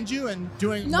behind you and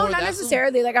doing No, more of not that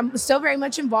necessarily. Like I'm still very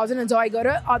much involved in it. So I go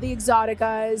to all the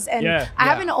exoticas and Yeah. I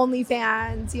have Yeah. an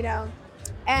OnlyFans, you know.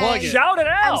 And Plug it. Shout it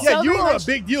out. I'm Yeah, so you very are a much-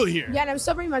 big deal here. Yeah, and I'm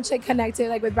still very much like connected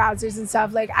like with bouncers and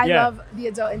stuff. Like I Yeah. love the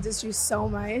adult industry so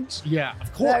much. Yeah, of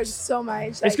Like, course. so much.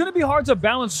 It's Like, gonna be hard to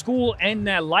balance school and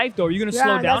that life, though. Are you gonna yeah,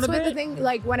 slow down that's a what bit? the thing.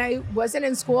 Like when I wasn't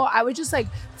in school, I would just like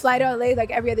fly to LA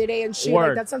like every other day and shoot. Word.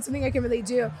 Like that's not something I can really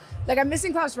do. Like I'm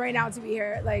missing class right now to be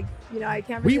here. Like I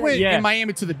can't. We really, went Yeah. in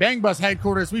Miami to the Bang Bus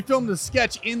headquarters. We filmed a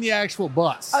sketch in the actual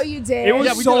bus. Oh, you did. It was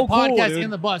yeah, we so did a podcast cool, dude. in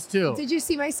the bus too. Did you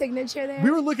see my signature there? We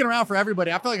were looking around for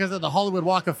everybody. I felt like I was at the Hollywood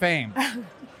Walk of Fame.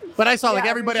 But I saw like Yeah, for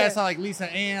everybody. I sure. saw like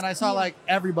Lisa Ann. I saw like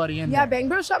everybody in Yeah, there. Bang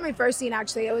Bros shot my first scene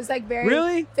actually. It was like very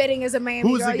Really? fitting as a Miami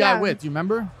Who was girl. the guy yeah. with? Do you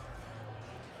remember?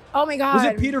 Oh my god. Was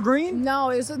it Peter Green? No,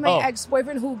 it was with my Oh.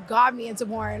 ex-boyfriend who got me into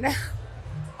porn.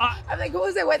 I'm like, who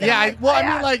was it with? Yeah. And I'm Well, like,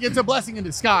 I mean, like it's a blessing in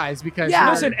disguise because Yeah.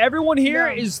 Listen, everyone here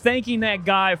No. is thanking that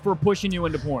guy for pushing you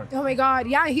into porn. oh my god,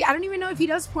 yeah. I don't even know if he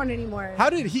does porn anymore. How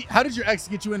did your ex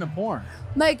get you into porn?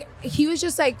 Like he was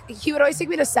just like he would always take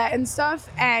me to set and stuff,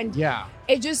 and Yeah.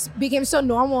 it just became so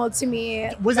normal to me.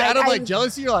 Was it out of like I-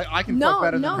 jealousy or like I can No, fuck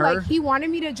better no, than her? like he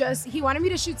wanted me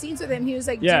to shoot scenes with him. He was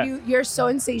like, Yeah. dude, you're so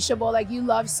insatiable. Like you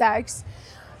love sex.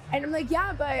 And I'm like,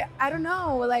 yeah, but I don't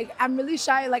know. Like I'm really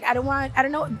shy. Like I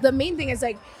don't know. The main thing is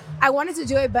like I wanted to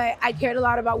do it, but I cared a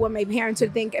lot about what my parents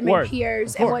would think and my Word.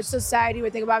 peers Of and what course. society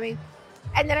would think about me.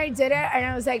 And then I did it, and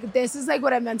I was like, this is like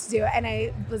what I'm meant to do. And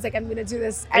I was like, I'm gonna do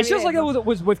this. It's just every like day. it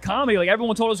was with comedy. Like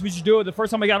everyone told us we should do it. The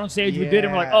first time we got on stage, we did it.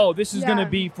 And we're like, Yeah. oh, this is gonna Yeah.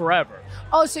 be forever.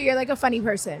 Oh, so you're like a funny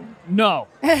person. No.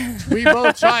 We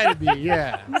both try to be,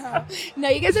 yeah. No,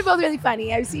 you guys are both really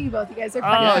funny. I've seen you both. You guys are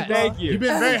funny. Oh, people. thank you. You've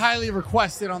been very highly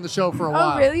requested on the show for a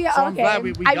while. Oh, really? So I'm Okay. glad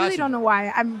we I got really you. don't know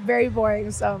why. I'm very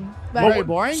boring. So, but Very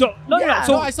boring? So no. Yeah.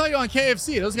 So No, I saw you on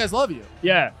KFC. Those guys love you.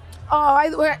 yeah.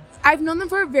 oh, I've known them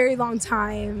for a very long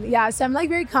time. Yeah, so I'm like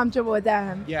very comfortable with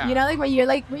them. Yeah. You know, like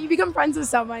when you become friends with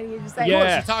someone, you're just like, Yeah. Of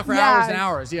course, you talk for Yeah. hours and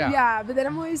hours, yeah. Yeah, but then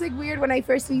I'm always like weird when I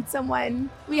first meet someone.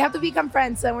 We have to become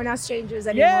friends, so we're not strangers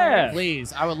anymore. Yeah.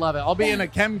 Please, I would love it. I'll be in a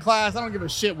chem class. I don't give a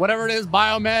shit. Whatever it is,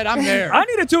 biomed, I'm there. I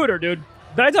need a tutor, dude.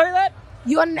 Did I tell you that?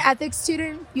 You want an ethics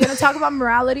student? You want to talk about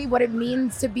morality, what it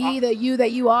means to be the you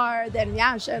that you are? Then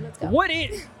yeah, sure, let's go. What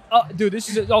is? Dude, this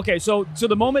is okay. So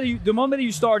the moment that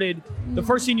you started, the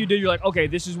first scene you did, you're like, okay,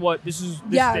 this is what this is.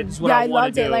 This Yeah, is what yeah, I I want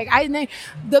loved to it. do. Like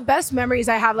the best memories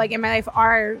I have like in my life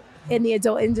are in the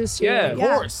adult industry. Yeah, Of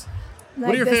course. Like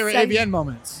What are your the favorite sex- AVN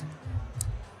moments?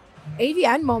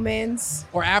 AVN moments.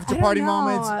 Or after I don't party know.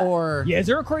 moments, or Yeah, is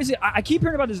there a crazy? I keep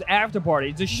hearing about this after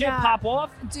party. Does shit pop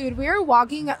off? Dude, we were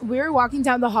walking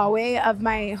down the hallway of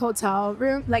my hotel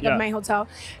room, of my hotel,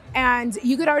 and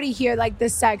you could already hear like the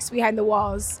sex behind the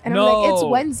walls. And I'm like, it's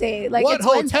Wednesday. Like, what it's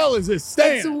hotel is this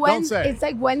staying? It's Don't say. It's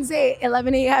like Wednesday,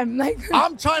 11 a.m. Like,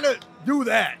 I'm trying to do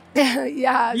that.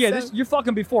 yeah. Yeah, so- you're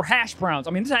fucking before hash browns.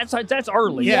 I mean, that's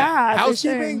early. Yeah, for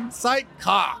housekeeping, sure. psych,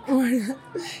 cock.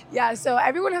 Yeah, so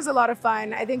everyone has a lot of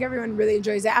fun. I think everyone really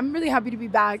enjoys it. I'm really happy to be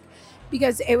back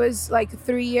because it was like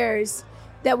 3 years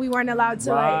that we weren't allowed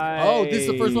to Oh, this is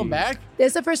the first one back? This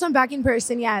is the first one back in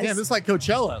person, yes. Damn, this is like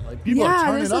Coachella. Like, people are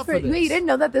turning this up for this. Wait, you didn't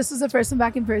know that this was the first one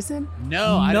back in person?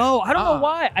 No, I don't know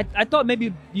why. I thought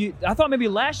maybe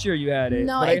last year you had it.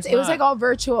 No, but I guess it was not. like all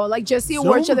virtual. Like just the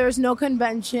award Zoom? show. There was no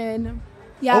convention.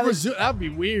 Yeah, Over Zoom, that'd be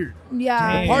weird.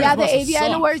 yeah, Damn. yeah. The Parties must have AVN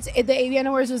sucked. Awards. The AVN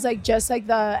Awards was like just like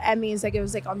the Emmys. Like it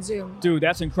was like on Zoom. Dude,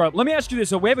 that's incredible. Let me ask you this.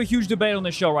 So we have a huge debate on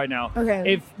this show right now.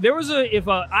 Okay. If there was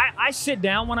I sit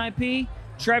down when I pee,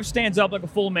 Trev stands up like a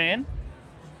full man.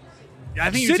 I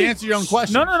think you should answer your own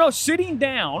question. No. Sitting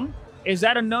down, is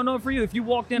that a no-no for you? If you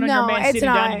walked in on No, your man it's sitting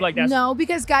not. down, you'd be like, that's No,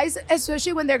 because guys,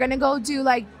 especially when they're gonna go do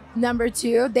like number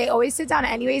 2, they always sit down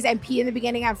anyways and pee in the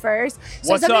beginning at first. So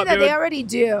What's it's something up, that dude? they already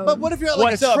do. But what if you're at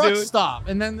like What's a up, truck dude? stop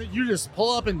and then you just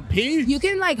pull up and pee? You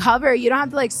can like hover. You don't have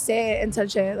to like sit and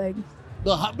touch it. Like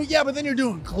But then you're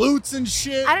doing glutes and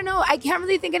shit. I don't know. I can't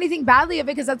really think anything badly of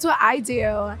it because that's what I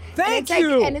do. Thank and it's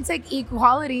you. Like, and it's like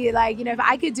equality. Like, you know, if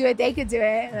I could do it, they could do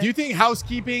it. Do you think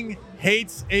housekeeping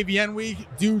hates AVN week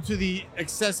due to the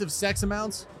excessive sex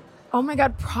amounts? Oh my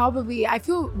God, probably. I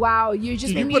feel, wow, you just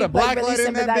If made you me put a like, black really light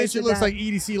in that sympathize bitch, it with looks them. like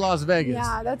EDC Las Vegas.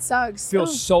 Yeah, that sucks. feel Oh.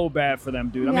 so bad for them,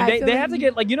 dude. I Yeah, mean, I they feel have like- to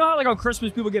get, like, you know how, like, on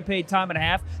Christmas people get paid time and a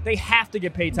half? They have to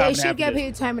get paid time They and a half. should get for this.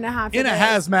 paid time and a half. In for a this.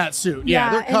 hazmat suit. Yeah,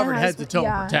 they're in a covered head to toe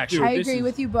yeah. protection. Dude, I this agree is-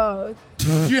 with you both.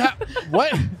 Do you have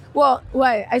what? Well,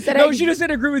 what? I said No, I she just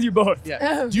said agree with you both.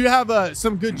 Yeah. Do you have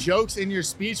some good jokes in your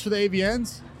speech for the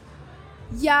AVNs?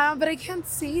 Yeah, but I can't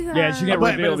say that. Yeah, she can't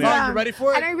But reveal as it. long as you're ready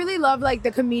for it? And I really love like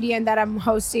the comedian that I'm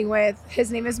hosting with.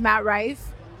 His name is Matt Rife.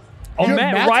 Oh, You're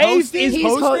Matt Matt's Rife hosting? is He's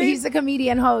hosting? he's the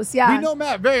comedian host. Yeah. We know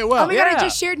Matt very well. Oh my God, I Yeah.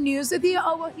 just shared news with you.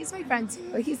 Oh, well, he's my friend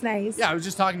too. He's nice. Yeah, I was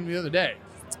just talking to him the other day.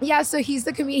 Yeah, so he's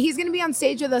the comedian. He's going to be on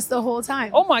stage with us the whole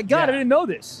time. Oh, my God. Yeah. I didn't know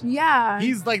this. Yeah.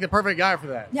 He's like the perfect guy for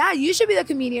that. Yeah, you should be the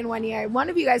comedian one year. One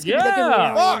of you guys could be the Yeah. comedian.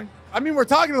 one Fuck. year. I mean, we're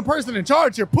talking to the person in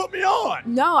charge here. Put me on.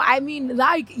 No, I mean,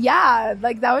 like, yeah,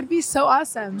 like that would be so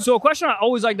awesome. So a question I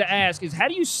always like to ask is, how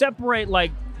do you separate,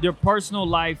 like, your personal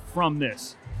life from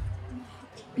this?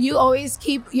 You always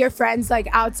keep your friends like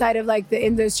outside of like the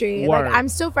industry. Word. Like I'm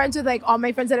still friends with like all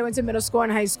my friends that I went to middle school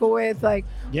and high school with. Like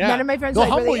Yeah. none of my friends They'll are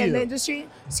like humble really in you. the industry.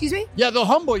 Excuse me? Yeah, they'll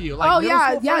humble you. Like Oh middle yeah,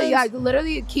 school yeah, friends? yeah.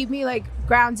 Literally keep me like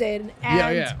grounded.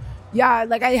 And Yeah. yeah,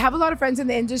 like I have a lot of friends in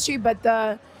the industry,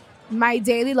 but my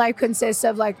daily life consists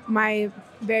of like my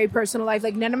very personal life.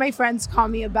 Like none of my friends call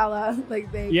me Abella.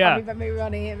 Like they Yeah. call me by my real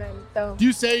name, and so Do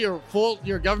you say your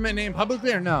government name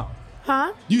publicly or no?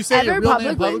 huh? Do you say Ever your real name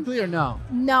publicly? publicly or no?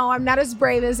 No, I'm not as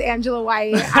brave as Angela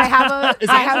White. I have a Is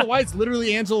I Angela have White's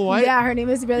literally Angela White? yeah, her name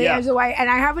is really Yeah. Angela White, and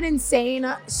I have an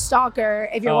insane stalker.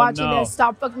 If you're Oh, watching no. this,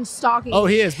 stop fucking stalking. Oh,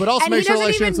 he is. But also and make he sure to doesn't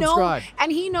like, share, even and know, subscribe.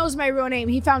 and he knows my real name.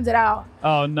 He found it out.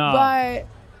 Oh, no.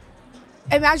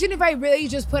 But imagine if I really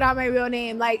just put out my real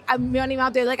name, like a real name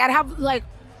out there. Like I'd have like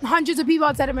hundreds of people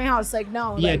outside of my house. Like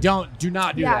no. Yeah, like, do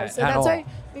not do yeah. that So at that's all. why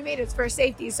we made it for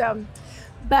safety. So,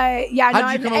 but yeah, How no,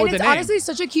 did you come up and with it's the name? honestly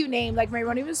such a cute name. Like my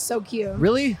real name is so cute.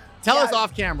 Really? Tell Yeah. us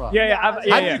off camera. yeah. How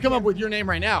How did you come up with your name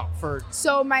right now?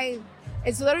 So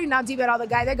it's literally not deep at all. The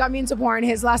guy that got me into porn,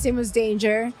 his last name was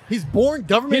Danger. He's born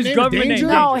government His name government Danger?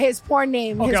 name. No, his porn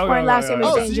name. Okay, His okay, porn okay, last okay, name okay.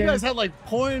 was Oh, so Danger. you guys had like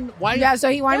porn wife? Yeah, so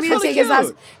he wanted me to That's take really his last.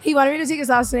 cute. He wanted me to take his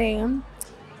last name,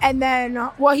 and then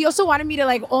well, he also wanted me to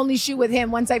like only shoot with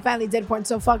him once I finally did porn.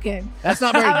 So fuck him. That's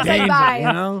not very I was Danger, like, bye.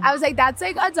 you know? I was like, that's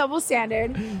like a double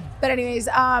standard. But anyways,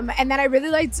 and then I really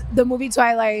liked the movie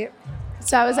Twilight,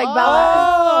 so I was like, Bella,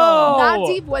 Oh. not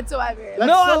deep whatsoever. That's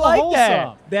no, I so like that.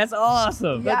 wholesome. That's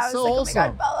awesome. yeah, I that's was so like, wholesome. oh my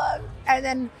god, Bella, and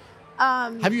then.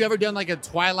 Have you ever done like a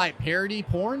Twilight parody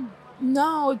porn?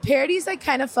 No, parodies like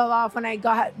kind of fell off when I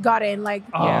got in. Like,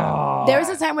 Oh. there was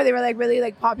a time where they were like really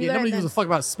like Yeah, popular. nobody and gives a fuck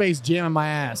about space jamming my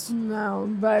ass. no,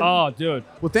 but Oh, dude.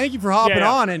 Well, thank you for hopping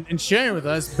Yeah. on and sharing with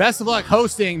us. Best of luck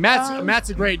hosting. Matt's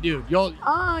a great dude. yeah,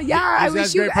 I He's got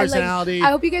wish you. great personality.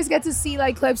 I hope you guys get to see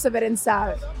like clips of it and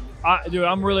stuff. Dude,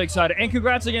 I'm really excited. And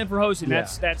congrats again for hosting. Yeah.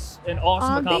 That's an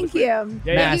awesome accomplishment. Thank you. Yeah, Thank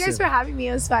yeah. you guys for having me.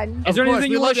 It was fun. Is there Of course, anything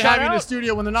we you love want to to have shout you in the out?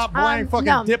 studio when they're not playing fucking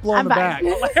no, Diplo in I'm the fine.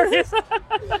 back. Hilarious.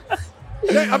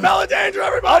 Hey, Abella Danger,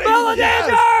 everybody! Abella Yes.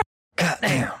 Danger!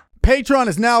 Goddamn. Patreon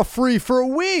is now free for a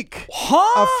week.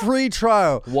 Huh? A free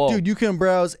trial. Whoa. Dude, you can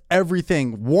browse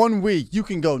everything. 1 week, you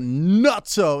can go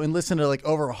nutso and listen to like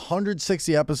over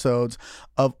 160 episodes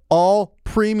of all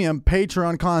premium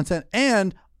Patreon content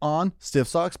and on Stiff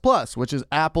Socks Plus, which is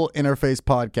Apple Interface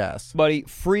Podcasts. Buddy,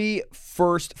 free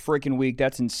first freaking week.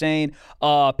 That's insane.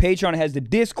 Patreon has the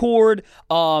Discord.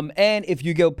 And if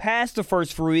you go past the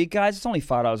first free week, guys, it's only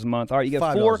 $5 a month. All right, you get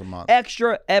 $5 4 a month.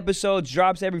 extra episodes,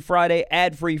 drops every Friday,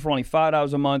 ad-free for only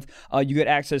 $5 a month. You get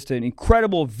access to an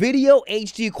incredible video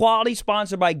HD quality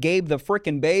sponsored by Gabe the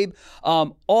frickin' Babe.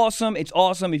 Awesome. It's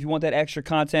awesome. If you want that extra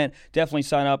content, definitely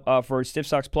sign up for Stiff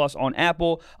Socks Plus on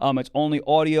Apple. It's only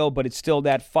audio, but it's still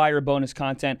that fire bonus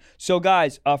content. So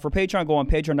guys, for Patreon, go on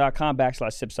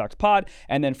patreon.com/StiffSocksPod.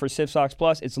 And then for Stiff Socks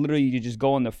Plus, it's literally you just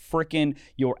go on the frickin'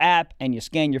 your app and you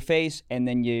scan your face and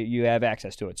then you have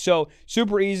access to it. So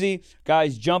super easy.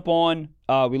 Guys, jump on.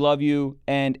 We love you.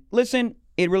 And listen,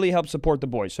 it really helps support the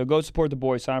boys. So go support the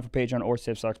boys. Sign up for Patreon or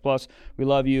Stiff Socks Plus. We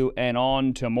love you. And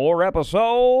on to more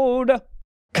episode.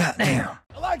 Goddamn.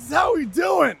 Alexis, how are we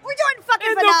doing? We're doing fucking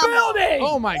In phenomenal. the building.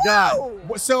 Oh my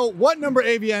God. So what number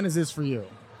AVN is this for you?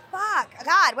 Fuck.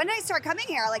 God, when did I start coming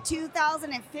here? Like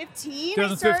 2015?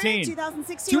 2015.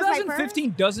 2016 was my first?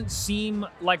 2015 doesn't seem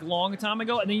like long a time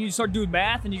ago, and then you start doing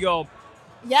math and you go,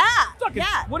 Yeah. fuck it,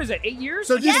 Yeah. what is it, 8 years?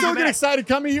 So I do you can't still do get math. excited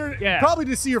coming here? Yeah. Probably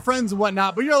to see your friends and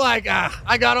whatnot, but you're like,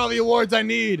 I got all the awards I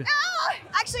need.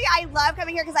 Actually, I love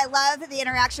coming here because I love the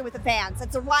interaction with the fans.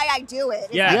 That's why I do it.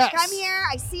 It's Yeah. like, Yes. come here,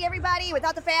 I see everybody.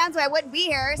 Without the fans, I wouldn't be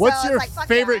here. What's so your it's like, fuck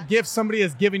favorite yeah. gift somebody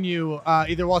has given you,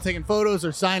 either while taking photos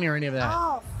or signing or any of that?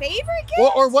 Oh, favorite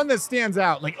gift? Or one that stands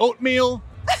out, like oatmeal,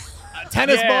 a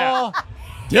tennis Yeah. ball,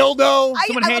 dildo.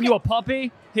 Someone I hand look you a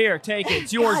puppy? Here, take it.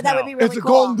 It's yours God, that now. would be really It's a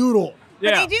cool. golden doodle.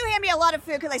 But Yeah. they do hand me a lot of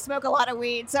food because I smoke a lot of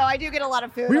weed, so I do get a lot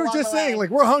of food. We were along just the saying, way. like,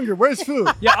 we're hungry. Where's food?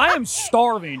 Yeah, I am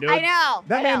starving, dude. I know.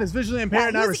 That I man know. is visually impaired,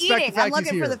 and I who's respect eating? the fact I'm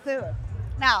looking he's for here. the food.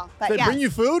 No, but They yeah. bring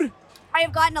you food? I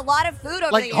have gotten a lot of food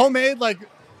over Like the years. homemade? Like,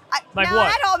 Like no, what?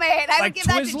 not homemade. I Like would give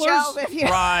that to Twizzlers? Joe if you.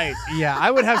 Right. yeah, I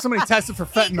would have somebody tested for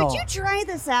Hey, fentanyl. could you try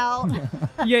this out?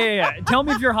 Yeah. Tell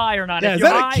me if you're high or not. Yeah, if is you're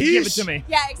that a high, give it quiche? to me.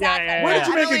 Yeah, exactly. Yeah, Where did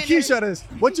you I make really a quiche out of this?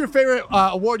 What's your favorite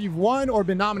award you've won or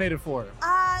been nominated for?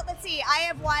 Let's see. I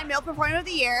have won Milk Performer of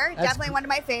the Year. That's- Definitely one of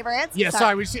my favorites. Yeah,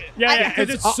 sorry. We should, Yeah, because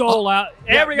it's so loud.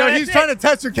 Yeah, There we go. no, that's he's it. trying to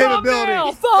test your capability.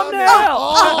 Thumbnail.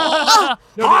 Oh.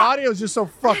 No, the audio is just so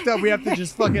fucked up. We have to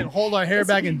just fucking hold our hair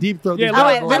back and deep throat. Yeah, these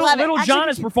little, bad boys. I love it. little Actually, John could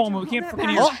is you performing. We pull can't that freaking back?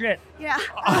 hear Oh. shit. Yeah.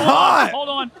 Hot. Hold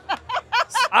on.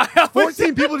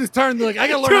 14 people just turned. They're like, I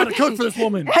gotta learn how to cook for this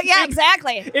woman. Yeah,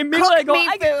 exactly. Immediately Cook I go, me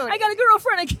I food. got a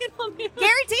girlfriend. I can't help you.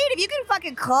 Guaranteed, if you can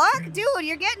fucking cook, dude,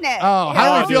 you're getting it. Oh, You how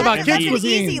do know? we feel about That's kids' an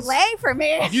easy cuisines? lay for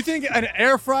me. You think an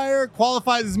air fryer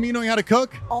qualifies as me knowing how to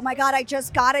cook? Oh my god, I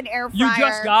just got an air You fryer.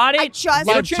 just got it? I just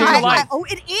Life changing life. Oh,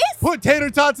 it is? Put tater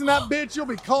tots in that bitch. You'll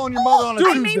be calling your mother on a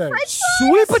I Tuesday. made French fries.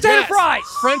 Sweet potato Yes. fries.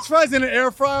 French fries in an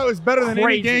air fryer is better than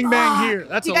Crazy. any gangbang here.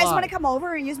 That's Do you a guys lie. want to come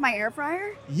over and use my air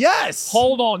fryer? Yes.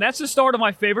 Hold on. That's the start of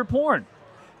my favorite porn.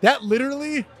 That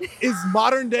literally is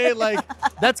modern day. Like,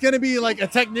 that's going to be like a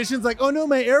technician's like, oh no,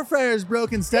 my air fryer's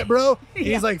broken, step bro. And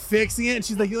he's like fixing it. And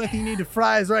she's like, you need to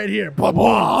fries right here. Blah,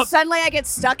 blah. Suddenly I get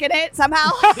stuck in it somehow.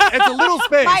 It's a little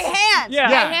space. My hand. Yeah.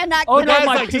 My hand not Oh, good no, Guys,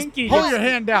 my like, just pinky pull just- your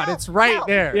hand out. No, it's right no.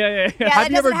 there. Yeah. Yeah, Have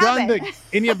that you ever doesn't done happen.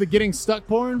 any of the getting stuck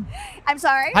porn? I'm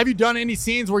sorry? Have you done any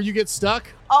scenes where you get stuck?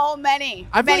 Oh, many.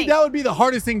 I feel many. like that would be the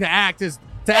hardest thing to act, is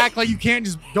to act like you can't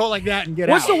just go like that and get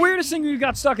What's out. the weirdest thing you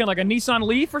got stuck in? Like a Nissan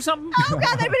Leaf or something? Oh,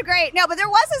 God, that'd been great. No, but there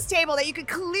was this table that you could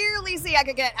clearly see I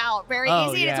could get out very Oh,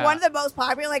 easy. And yeah. it's one of the most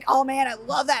popular. Like, oh, man, I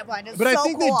love that one. It's But so I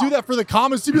think cool. they do that for the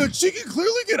comments to be like, she can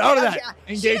clearly get out of that.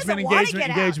 Yeah. She doesn't Engagement. wanna get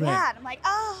out. Engagement. Yeah, and I'm like,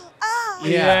 oh.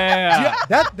 Yeah.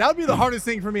 That would be the hardest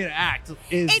thing for me to act,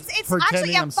 is It's pretending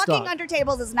actually, yeah, I'm fucking stuck. under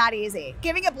tables is not easy.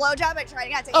 Giving a blowjob and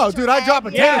trying not to Oh, eat dude, your I head. drop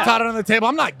a tater Yeah. tot on the table.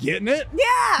 I'm not getting it. Yeah.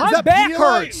 My Is that back Pedialyte?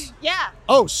 hurts. Yeah.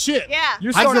 Oh, shit. Yeah.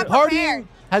 You're Has the starting.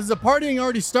 partying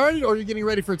already started, or are you getting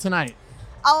ready for tonight?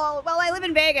 Oh, well, I live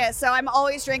in Vegas, so I'm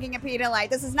always drinking a Pedialyte.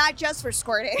 This is not just for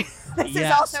squirting. This is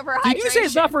Yes. also for hydration. Did you say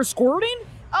it's not for squirting?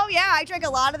 Oh, yeah. I drink a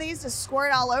lot of these to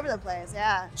squirt all over the place.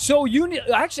 Yeah. So you need,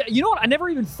 actually, you know what? I never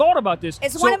even thought about this.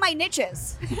 It's So- one of my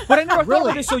niches. But I never thought Really?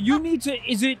 about this. So you need to,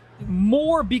 is it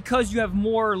more because you have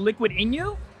more liquid in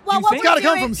you? Well, You what think? we're Gotta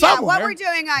come doing, from yeah, somewhere. what we're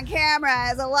doing on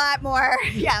camera is a lot more,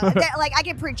 like I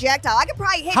can projectile. I could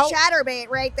probably hit How- chatterbait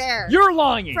right there. You're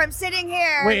lying. From sitting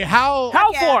here. Wait, how?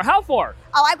 How Yeah. far? How far?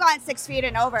 Oh, I've gone 6 feet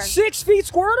and over. 6 feet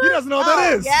squirter? He doesn't know what Oh,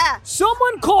 that is. Yeah.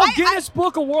 Someone called I- Guinness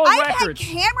Book of World I've had Records.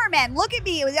 cameramen look at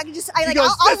me. I can just, He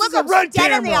goes, I'll "This look is a them red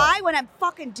dead in the camera." eye when I'm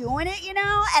fucking doing it, you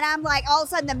know? And I'm like, all of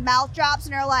a sudden the mouth drops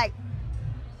and they're like,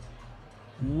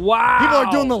 Wow. People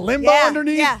are doing the limbo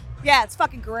underneath. Yeah, it's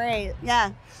fucking great.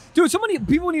 Yeah. Dude, so many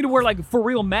people need to wear like for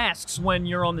real masks when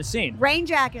you're on the scene. Rain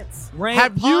jackets. Rain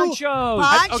Have you- ponchos.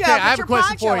 Okay, I have a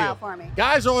question for you. out for me.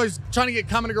 Guys are always trying to get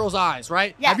cum in a girl's eyes,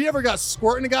 right? Yeah. Have you ever got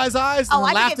squirt in a guy's eyes and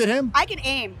then laughed at him? I can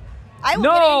aim. I will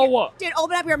No. Dude,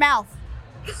 open up your mouth.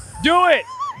 Do it.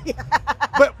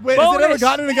 But wait, has it ever Bonus.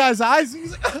 gotten in a guy's eyes?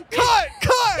 He's like, cut.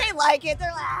 They like it.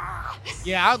 They're like, ah.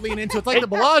 Yeah, I'd lean into it. It's like the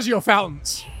Bellagio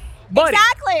fountains. Buddy.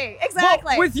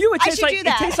 Exactly. Well, with you, it I tastes should like do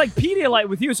that. it tastes like Pedialyte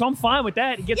with you, so I'm fine with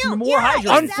that. It gets me more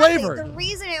hydrated. Exactly. Unflavored. The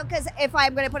reason, because if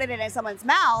I'm going to put it in someone's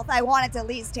mouth, I want it to at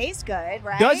least taste good,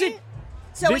 right? Does it?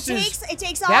 So This it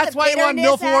takes all That's the why you want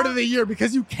bitterness MILF Award out. of the Year,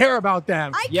 because you care about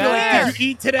them. I Yes. care. Did you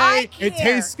eat today? I It care.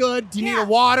 tastes good. Do you need Yeah. a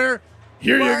water?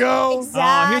 Here you Work. go.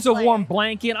 Exactly. Here's a warm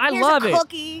blanket. I Here's love a it.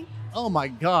 cookie. Oh my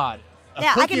God. A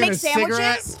Yeah, I cookie can and make a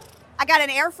cigarette? sandwiches. I got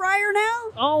an air fryer now.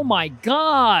 Oh my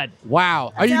God.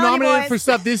 Wow. Are you telling you, nominated boys. for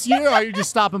stuff this year, or are you just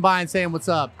stopping by and saying what's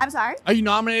up? I'm sorry. Are you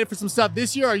nominated for some stuff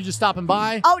this year, or are you just stopping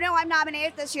by? Oh no, I'm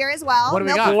nominated this year as well. What do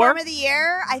we Milk got? Form of the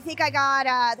Year. I think I got.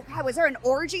 God, was there an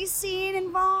orgy scene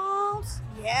involved?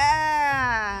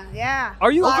 Yeah.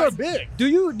 Are you Those are okay? big. Do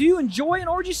you enjoy an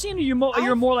orgy scene, or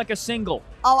you're more like a single?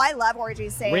 Oh, I love orgy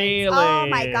scenes. Really? Oh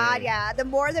my God, yeah. The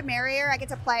more the merrier I get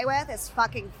to play with. It's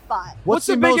fucking fun. What's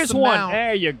the most biggest one? amount?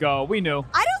 There you go. We knew.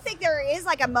 I don't think there is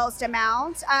like a most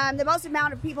amount. The most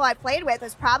amount of people I've played with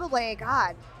is probably,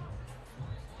 God,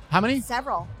 How many?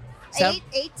 several. Sev-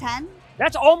 8, 10.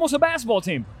 That's almost a basketball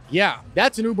team. Yeah,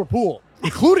 that's an Uber pool,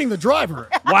 including the driver.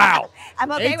 Wow.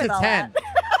 I'm okay 8 with to all 10. that.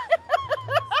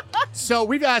 So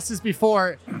we've asked this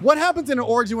before. What happens in an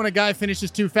orgy when a guy finishes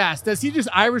too fast? Does he just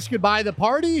Irish goodbye the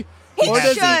party? He Or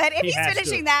does should. If He he's has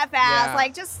finishing to. that fast, Yeah.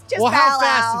 like just Well, how bow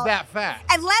fast out. is that fast?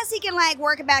 Unless he can like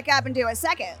work it back up and do a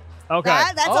second. Okay.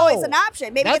 That's always an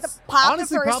option. Maybe get the pop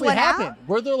honestly the first probably one happened. out.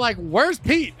 Where they're like, "Where's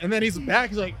Pete?" And then he's back.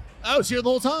 He's like, "Oh, it's here the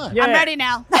whole time." Yeah. I'm ready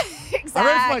now. Exactly. I'm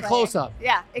ready for my close-up.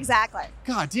 Yeah, exactly.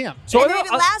 God damn. So And are maybe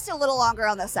there, last a little longer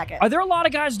on the second. are there a lot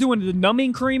of guys doing the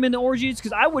numbing cream in the orgies?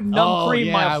 Because I would numb Oh, cream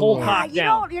yeah, my I whole would. cock you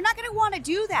down. don't. You're not going to want to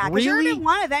do that because you're Really? going to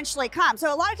want to eventually come.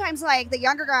 So a lot of times, like the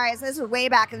younger guys, this was way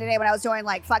back in the day when I was doing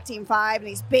like Fuck Team 5 and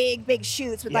these big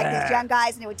shoots with like Yeah. these young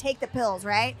guys, and they would take the pills,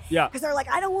 right? Yeah. Because they're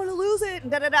like, I don't want to lose it,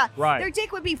 and da da da. Right. Their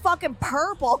dick would be fucking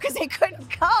purple because they couldn't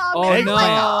come. Oh, and it's no.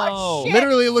 like, oh, shit.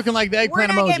 Literally looking like the We're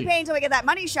eggplant not getting emoji. paid until we get that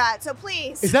money shot. So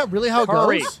please. Is that really how it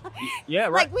Hurry. goes? Yeah,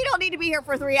 right. Like, we don't need to be here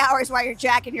for 3 hours while you're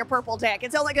jacking your purple dick.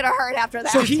 It's only going to hurt after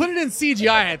that. So Just put it in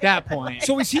CGI at that point.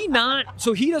 So is he not?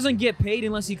 So he doesn't get paid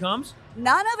unless he comes?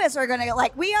 None of us are going to,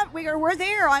 like, we're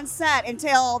there on set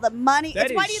until the money. That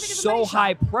it's, is why do you think it's a so money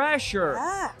high shot? pressure.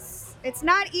 Yes. It's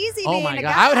not easy Oh being my a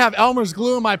god! guy. I would have Elmer's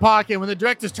glue in my pocket when the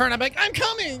director's turn. I'm like, I'm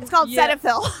coming. It's called Yeah.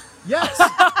 Cetaphil. Yes.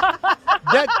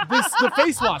 The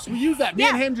face wash. We use that. Me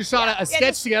and Yeah. him just shot a sketch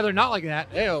just- together, not like that.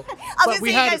 Ew. I was But going to we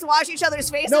say you had guys wash each other's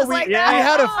faces no, like we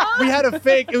that. had a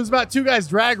fake. It was about two guys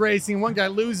drag racing. One guy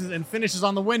loses and finishes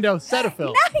on the window.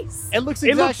 Cetaphil. Nice. It looks It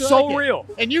exactly looks so like real.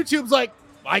 And YouTube's like,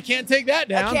 I can't take that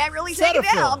down. I can't really take it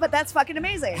Cetaphil. down, but that's fucking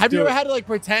amazing. Have you Do ever it. had to like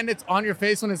pretend it's on your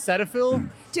face when it's Cetaphil?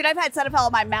 Dude, I've had Cetaphil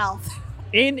in my mouth.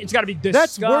 And it's got to be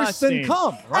That's disgusting. worse than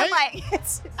cum, right? I'm like,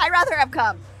 I'd rather have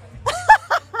cum.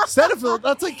 Cetaphil,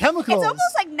 that's like chemicals. It's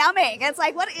almost like numbing. It's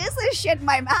like, what is this shit in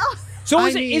my mouth? So I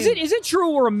is mean- is it true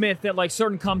or a myth that like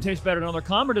certain cum tastes better than other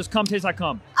cum, or does cum taste like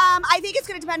cum? I think it's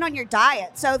going to depend on your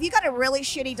diet. So if you got a really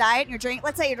shitty diet and you're drinking,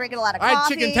 let's say you're drinking a lot of I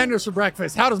coffee. had chicken tenders for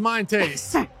breakfast. How does mine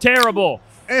taste? Terrible.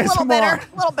 A little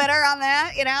ASMR. bitter on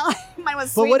that, you know? You might want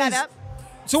to But sweeten what that is- up.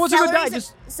 So what's a good diet?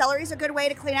 Just Celery's a good way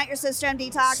to clean out your system,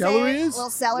 detox Celery it. is? A little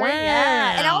celery, Wow.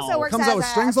 yeah. It also works Comes as out with a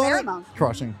strings on it? pheromone.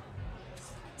 Crushing.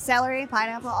 Celery,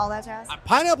 pineapple, all that jazz.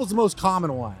 Pineapple's the most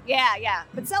common one. Yeah.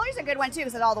 But celery's a good one, too,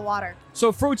 because of all the water.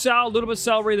 so fruit salad, a little bit of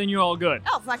celery, then you're all good.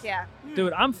 Oh, fuck yeah.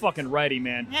 Dude, I'm fucking ready,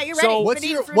 man. Yeah, you're So ready. what's Been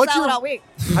eating your- fruit what's salad your- all week.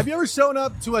 Have you ever shown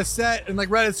up to a set and like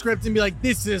read a script and be like,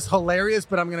 this is hilarious,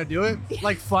 but I'm going to do it?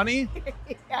 Like funny?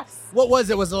 Yes. What was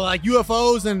it? Was it like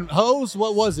UFOs and hoes?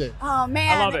 What was it? Oh,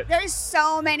 man. I love it. There's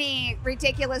so many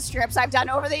ridiculous strips I've done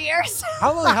over the years.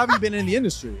 How long have you been in the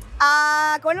industry?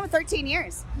 Going on 13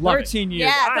 years. Love it. 13 years.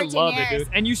 Yeah, I 13 love years. it, dude.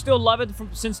 And you still love it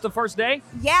since the first day?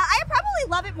 Yeah, I probably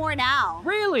love it more now.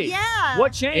 Really? Yeah.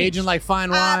 What changed? Aging like fine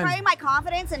wine. Probably my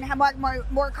confidence and have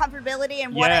more comfortability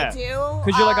in what I do.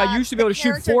 Because you're like, I used to be the able to shoot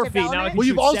character 4 feet. Now I development. can Well, shoot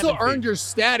you've also 7 feet. earned your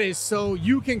status, so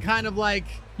you can kind of like,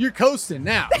 you're coasting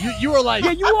now. You are like,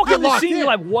 Yeah, you walk you're in the locked scene, in. you're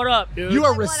like, what up, dude? You are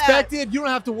Like, what up? respected. You don't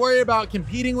have to worry about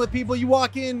competing with people. You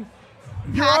walk in,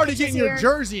 you're already Packages getting your here.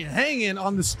 jersey and hanging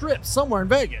on the strip somewhere in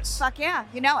Vegas. Fuck yeah,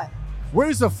 you know it.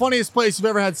 Where's the funniest place you've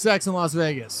ever had sex in Las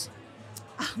Vegas?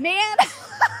 Man.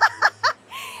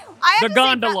 The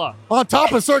gondola. On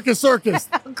top of Circus.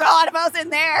 Oh God, if I was in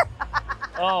there.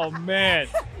 Oh man.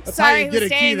 That's how Sorry, you get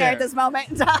who's a key staying there there. at this moment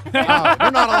in time.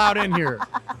 You're not allowed in here.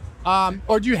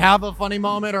 Or do you have a funny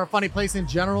moment or a funny place in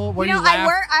general where you laugh? I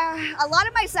work. A lot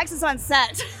of my sex is on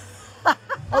set.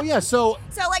 Oh yeah, so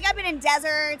like I've been in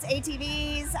deserts,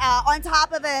 ATVs, on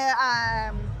top of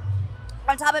an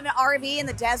RV in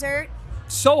the desert.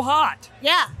 So hot.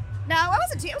 Yeah. No, it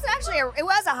wasn't. It was actually it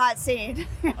was a hot scene.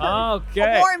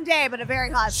 Okay. A warm day, but a very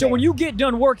hot. So scene. when you get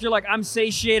done work, you're like, I'm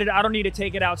satiated. I don't need to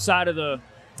take it outside of the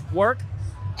work.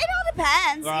 It all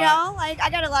depends, Right. you know. Like I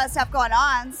got a lot of stuff going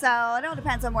on, so it all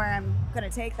depends on where I'm gonna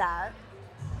take that.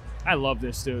 I love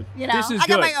this, dude. You know, This is I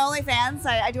got good. my OnlyFans.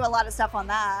 I do a lot of stuff on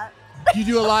that. you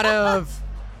do a lot of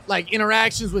like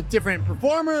interactions with different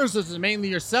performers, or is it mainly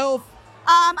yourself?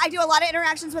 I do a lot of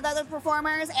interactions with other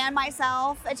performers and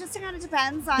myself. It just kind of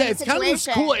depends on Yeah, the it's situation. kind of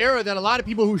this cool era that a lot of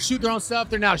people who shoot their own stuff,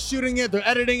 they're now shooting it, they're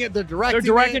editing it, they're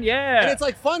directing it. Yeah. And it's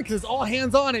like fun because it's all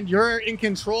hands on and you're in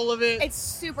control of it. It's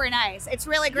super nice. It's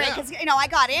really great Yeah. because I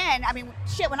got in. I mean,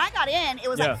 shit. When I got in, it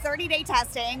was Yeah. like 30-day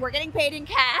testing. We're getting paid in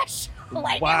cash.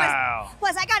 Like Wow. It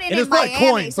was, plus, I got in And it's in probably Miami,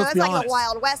 coins, so let's that's be like honest. the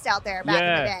Wild West out there back in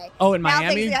Yeah. the day. Oh, in Now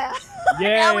Miami? things, Yeah,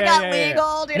 now we got yeah.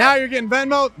 legal. Dude. Now you're getting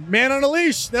Venmo, man on a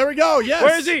leash. There we go. Yes.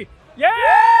 Where is he? Yeah.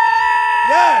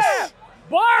 Yes.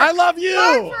 Bark. I love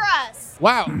Hard you. for us.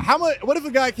 Wow. How much? What if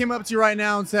a guy came up to you right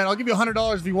now and said, "I'll give you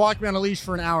 $100 if you walk me on a leash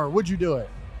for an hour"? Would you do it?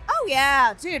 Oh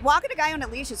yeah, dude. Walking a guy on a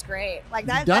leash is great. Like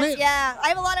that. done that's, it? Yeah, I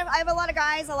have a lot of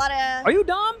guys. A lot of. Are you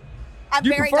Dom? I'm Do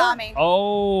you very prefer? dommy.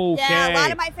 Oh, okay. Yeah, a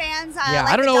lot of my fans. Yeah,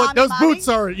 like I don't the know what dommy those mommy. boots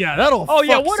are. Yeah, that'll Oh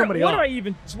yeah. fuck What somebody do up. I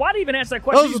even? Why do I even ask that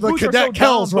question? Those These are the boots Cadet so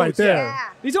Kells Dom right boots. there. Yeah.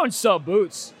 These aren't sub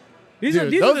boots. These are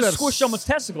Dude, the those are squish someone's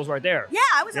testicles right there. Yeah,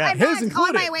 I was. Yeah, I know, his on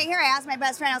included. my way here, I asked my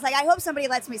best friend. I was like, I hope somebody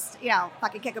lets me,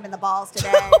 fucking kick them in the balls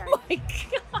today. Oh my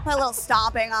God. Put a little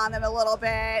stomping on them a little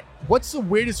bit. What's the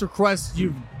weirdest request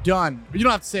you've done? You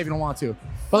don't have to say if you don't want to.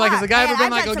 But like, has a Fuck, guy man, ever been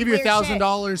I've like, done "I'll some give you weird shit.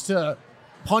 $1,000 to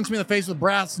punch me in the face with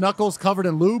brass knuckles covered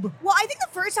in lube"? Well, I think the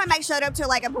first time I showed up to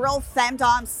like a real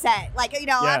femdom set, like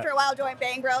Yeah. after a while doing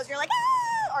Bang Bros, you're like,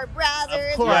 or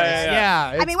Brothers. Of course.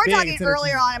 Yeah. Yeah. I mean, we're talking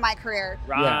earlier on in my career.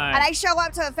 Right. Yeah. And I show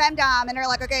up to a femdom, and they're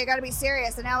like, "Okay, you got to be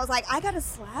serious." And I was like, "I got to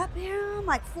slap him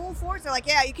like full force." They're like,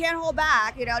 "Yeah, you can't hold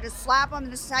back. Just slap him,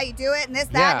 and this is how you do it, and this,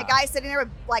 that." Yeah. And the guy sitting there with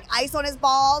like ice on his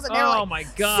balls, and they're Oh like, my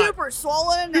God. super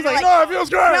swollen. And He's they're like, "No, it feels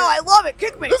great." No, I love it.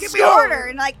 Kick me, Let's kick me go. harder.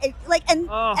 And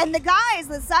Oh. and the guys,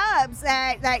 the subs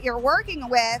that you're working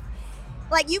with,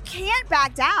 like you can't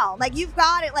back down. Like you've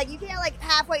got it. Like you can't like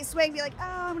halfway swing and be like, "Oh,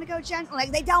 I'm gonna go gentle."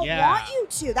 Like they don't Yeah. want you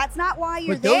to. That's not why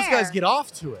you're But there. those guys get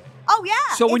off to it. Oh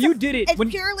yeah. So when It's you did it- it's when-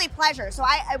 purely pleasure. So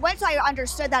once I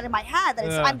understood that in my head that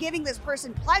Yeah. I'm giving this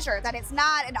person pleasure, that it's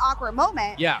not an awkward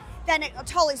moment. Yeah. Then it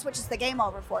totally switches the game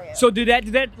over for you. So did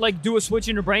that like do a switch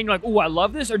in your brain? You're like, "Oh, I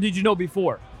love this," or did you know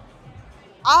before?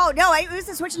 Oh no, it was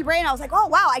the switch in the brain. I was like, oh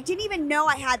wow, I didn't even know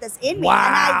I had this in me.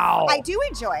 Wow. And I do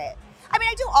enjoy it. I mean,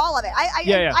 I do all of it.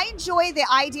 I enjoy the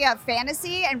idea of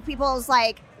fantasy and people's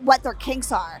like what their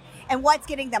kinks are and what's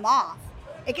getting them off.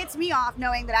 It gets me off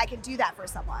knowing that I can do that for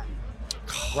someone.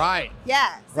 Right.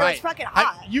 Yeah, so Right. it's fucking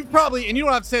hot. You've probably, and you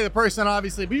don't have to say the person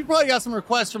obviously, but you've probably got some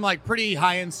requests from like pretty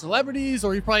high-end celebrities,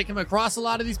 or you probably come across a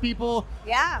lot of these people.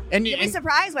 Yeah, And you'd be and-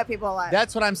 surprised what people want.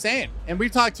 That's what I'm saying. And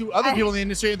we've talked to other people in the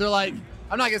industry, and they're like,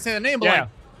 I'm not gonna say the name, but Yeah. like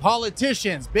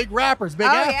politicians, big rappers, big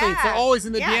Oh, athletes. yeah. They're always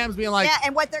in the Yeah. DMs being like, yeah,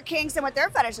 and what their kinks and what their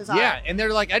fetishes are. yeah, and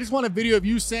they're like, I just want a video of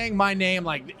you saying my name,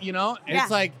 like, and Yeah.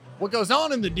 it's like, what goes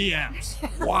on in the DMs?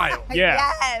 Wild. Yeah.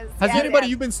 Yes. Has yes, anybody yes.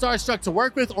 you've been starstruck to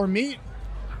work with or meet?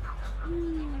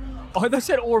 Oh, they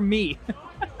said or me.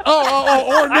 Or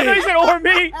me. I know you said or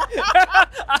me.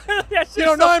 That's just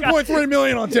so 9.3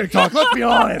 million on TikTok. Let's be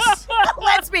honest.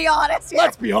 Let's be honest.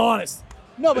 Let's be honest.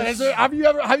 No, but have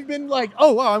you been like,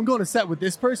 oh wow, I'm going to set with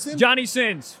this person? Johnny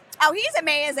Sins. Oh, he's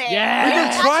amazing. Yeah. We've been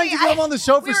Actually, trying to get him on the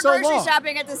show we for were so grocery long.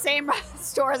 shopping at the same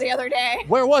store the other day.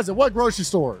 Where was it? What grocery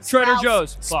stores? Trader Sprouts.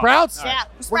 Joe's. Fuck. Sprouts? All right.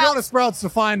 Yeah, We're going to Sprouts to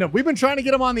find him. We've been trying to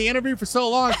get him on the interview for so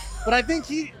long, but I think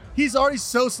he's already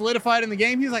so solidified in the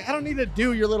game. He's like, I don't need to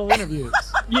do your little interviews.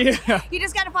 Yeah. You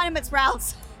just got to find him at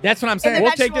Sprouts. That's what I'm saying. the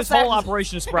We'll take vegetable this whole section.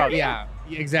 operation to Sprout. Yeah,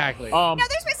 exactly. No,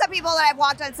 there's been some people that I've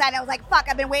walked on set and I was like, fuck,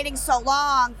 I've been waiting so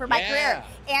long for my Yeah. career.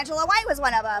 Angela White was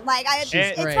one of them. Like, She's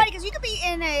it's great. funny because you could be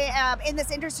in this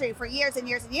industry for years and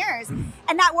years and years and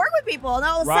not work with people. And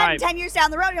all of a sudden, Right. 10 years down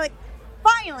the road, you're like,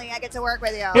 finally, I get to work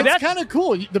with you. Yeah, It's that's- kind of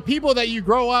cool. The people that you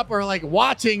grow up are like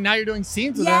watching, now you're doing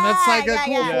scenes with them. That's like a Yeah,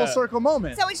 cool yeah. full circle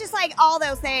moment. So it's just like all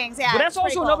those things. Yeah. But that's it's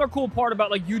pretty also cool. another cool part about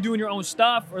like you doing your own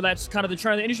stuff, or that's kind of the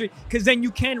trend of the industry, because then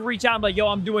you can reach out and be like, yo,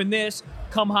 I'm doing this.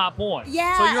 come hop on.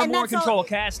 Yeah, So you're and more in that's control all- of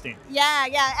casting. Yeah,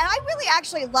 and I really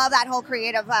actually love that whole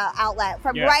creative outlet.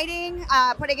 From writing,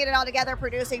 putting it all together,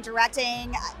 producing,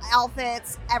 directing,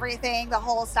 outfits, everything, the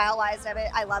whole stylized of it.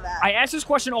 I love it. I ask this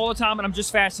question all the time, and I'm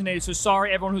just fascinated. So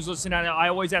sorry, everyone who's listening. I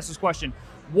always ask this question.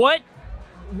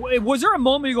 Was there a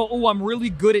moment you go, oh, I'm really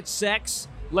good at sex?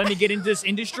 Let me get into this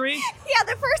industry? Yeah,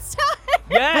 the first time.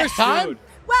 Yes, First time? dude.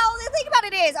 Well, the thing about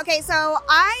it is, okay, so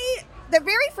the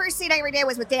very first scene I ever did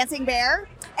was with Dancing Bear,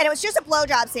 and it was just a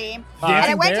blowjob scene. And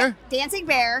I went to Dancing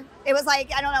Bear. It was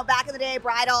like, I don't know, back in the day,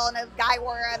 bridal, and a guy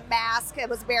wore a mask. It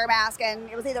was a bear mask, and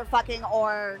it was either fucking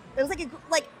or it was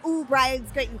like ooh,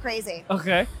 bride's getting crazy.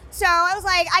 Okay. So I was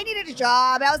like, I needed a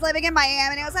job. I was living in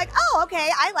Miami, and I was like, oh, okay,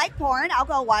 I like porn. I'll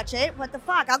go watch it. What the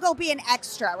fuck? I'll go be an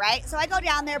extra, right? So I go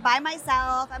down there by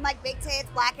myself. I'm like big tits,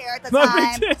 black hair at the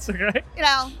time. Big tits, okay. You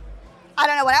know, I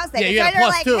don't know what I was thinking. Yeah, so they're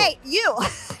plus like, two. hey, you.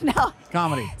 No.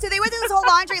 Comedy. So they went through this whole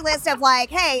laundry list of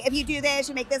like, hey, if you do this,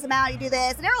 you make this amount, you do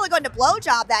this. And they're only going to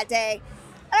blowjob that day.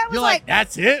 And I was You're like,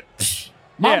 that's it?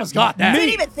 Mama's got that. I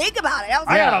didn't even think about it. I was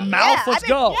I like, got a mouth, let's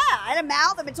go. Yeah, I had a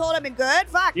mouth. I've been told I've been good.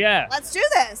 Fuck. Yeah. Let's do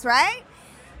this, right?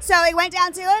 So we went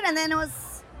down to it, and then it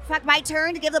was my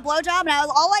turn to give the blowjob. And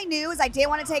all I knew is I didn't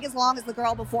want to take as long as the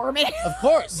girl before me. Of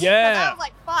course. Yeah. I was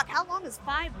like, fuck, how long is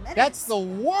 5 minutes? That's the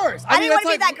worst. I didn't that's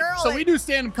want to be that girl So that- we do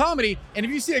stand-up comedy, and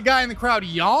if you see a guy in the crowd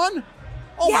yawn,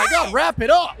 oh my Yes. God, wrap it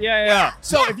up. Yeah.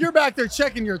 So if you're back there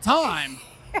checking your time,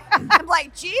 I'm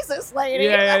like, Jesus, lady.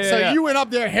 Yeah. so you went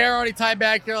up there, hair already tied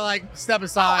back, you're like, step I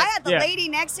aside. had the Yeah. lady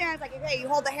next to her. I was like, okay, you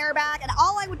hold the hair back. And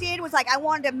all I did was like, I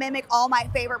wanted to mimic all my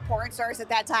favorite porn stars at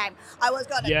that time. I was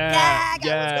going to Yeah, gag. I was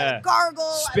yeah. going to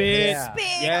gargle. Spit. I was gonna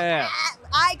spit. Yeah.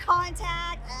 Eye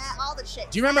contact. All the shit.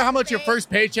 Do you remember how much your Face. first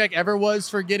paycheck ever was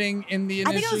for getting in the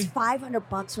I think industry? it was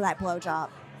 $500 for that blowjob.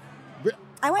 Re-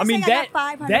 I mean, I that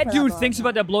got $500 that for dude blowjob. thinks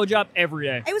about that blowjob every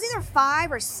day. It was either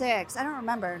 5 or 6. I don't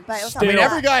remember, but it was Still. I mean, something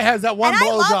every like that. guy has that one And I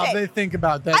loved blowjob it. they think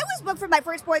about. That I was booked for my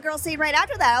first boy girl scene right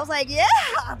after that. I was like, yeah,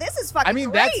 this is fucking I mean,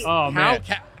 great. that's Oh, how man.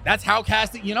 that's how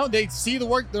casting. You know, they see the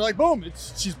work. They're like, boom,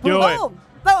 she's Do boom. it. boom,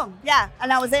 boom, yeah.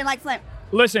 And I was in like Flint.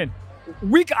 Listen,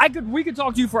 we could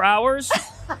talk to you for hours.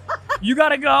 You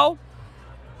gotta go.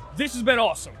 This has been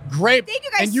awesome. Great. Thank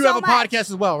you guys And you so have a much. podcast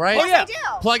as well, right? Oh, yeah. I do.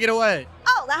 Plug it away.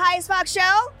 Oh, the Highest Fawx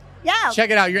Show? Yeah. Check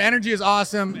it out. Your energy is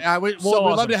awesome. We'd awesome.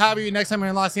 love to have you next time we're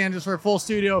in Los Angeles for a full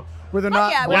studio where they're Fuck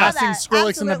not yeah, we love blasting that.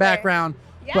 Skrillex in the Absolutely. background.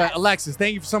 Yes. But Alexis,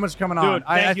 thank you so much for coming on. Dude,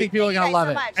 I thank you. think people are going to Thank love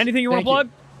you it. so much. Anything you want to Thank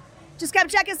you. plug? Just come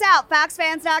check us out,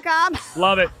 foxfans.com.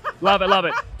 Love it. Love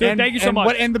it. Dude, thank you so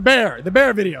much. And the bear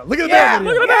video. Look at the Yeah, bear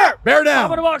video. Look at the bear. Bear Top of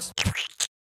the down. box.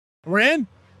 We're in.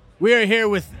 We are here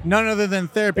with none other than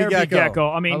Therapy Gecko.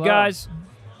 I mean, Hello. guys,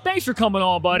 thanks for coming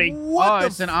on, buddy. What the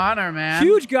It's an honor, man.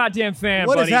 Huge goddamn fan,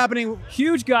 What is buddy. happening?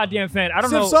 Huge goddamn fan. I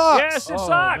don't Sip know. Socks. Yeah, Sip Oh,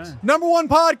 Socks. man. #1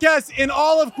 podcast in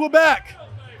all of Quebec.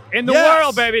 In the Yes.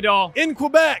 world, baby doll. In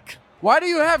Quebec. Why do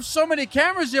you have so many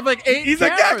cameras? You have like 8 He's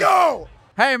cameras. a gecko.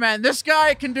 Hey, man, this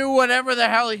guy can do whatever the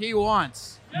hell he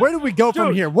wants. Where do we go from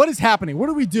Dude. here? What is happening? What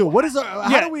do we do? What is our, how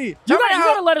Yeah. do we? You Tell me gotta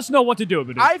how- let us know what to do,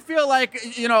 dude. I feel like,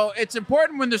 it's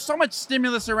important when there's so much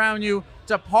stimulus around you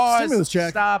to pause, Stimulus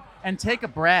check. stop, and take a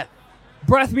breath.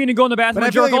 Breath meaning go in the bathroom But I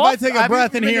and feel jerk like if I off? take a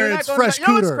breath in You're here, not it's going fresh to- You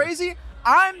know what's cooter. crazy?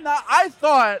 I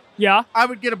thought Yeah. I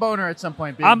would get a boner at some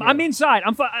point. being I'm here. inside.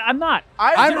 I'm not.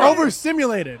 I'm did-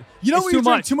 overstimulated. You know It's when you too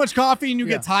drink much. too much coffee and you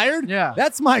Yeah. get tired? Yeah.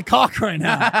 That's my cock right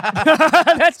now.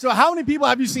 So how many people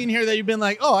have you seen here that you've been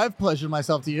like, oh, I've pleasured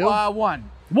myself to you? One. One.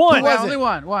 Who was Only it?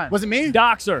 one. Was it me?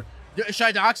 Doxer. Should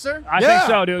I dox her? I Yeah. think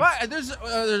so, dude.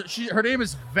 What? Her name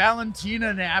is Valentina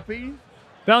Nappy.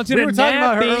 Valentina We were talking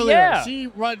about her Nappy, earlier. Yeah.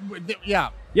 She yeah.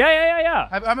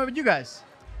 I'm with you guys.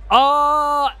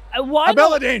 Why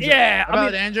Abella Danger. Yeah. About I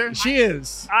mean, Danger. She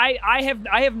is. I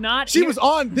have not. She was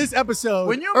on this episode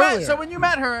When you earlier. when you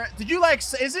met her, did you like?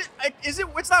 Is it?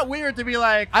 It's not weird to be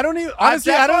like. I don't even I've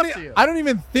honestly. jacked off to you. I don't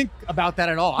even think about that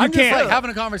at all. I'm just can't. like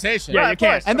having a conversation. Yeah, Right, you of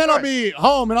can't. course, And of then I'll course. be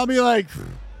home and I'll be like,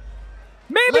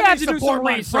 Maybe let I have me to do support some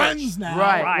my research. friends now.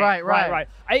 Right.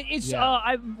 It's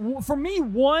Yeah. for me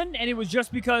one, and it was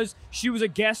just because she was a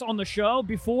guest on the show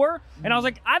before, and I was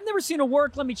like, I've never seen her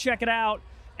work. Let me check it out.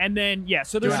 And then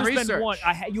so there's Doing just been research. one.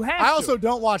 You have. I to. also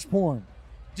don't watch porn.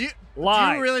 Do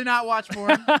Lie. you really not watch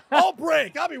porn? I'll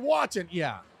break. I'll be watching.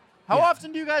 Yeah. How Yeah.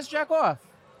 often do you guys jack off?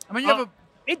 I mean, you have a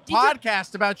it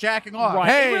podcast about jacking off. Right.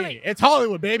 Hey, really- it's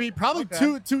Hollywood, baby. Probably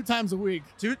Okay. two times a week.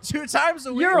 Two times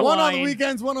a week. You're One on lying. the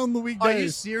weekends, one on the weekdays. Are you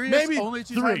serious? Maybe Only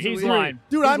 2 three. times a He's week? lying.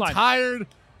 Dude, He's I'm lying. tired.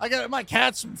 I got my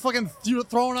cat's fucking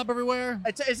throwing up everywhere.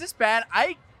 Is this bad?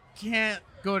 I can't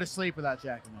go to sleep without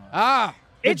jacking off. Ah,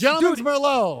 The gentleman's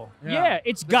Merlot. Yeah,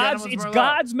 it's God's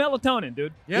melatonin,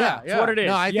 dude. Yeah, That's what it is.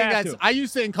 No, I You think have that's. to. I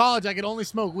used to in college. I could only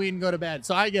smoke weed and go to bed,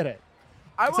 so I get it.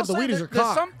 I will Except the say weed is that your there's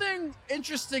cock. something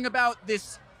interesting about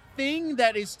this thing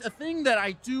that is a thing that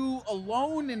I do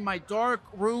alone in my dark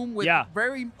room with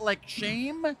very like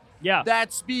shame. Yeah.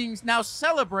 That's being now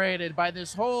celebrated by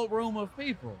this whole room of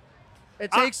people.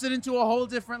 It takes it into a whole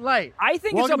different light. I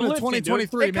think Welcome it's to uplifting,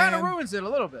 2023, It kind of ruins it a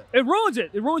little bit. It ruins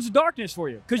it. It ruins the darkness for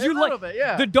you because A little bit,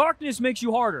 yeah. the darkness makes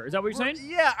you harder. Is that what you're saying?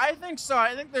 Yeah, I think so.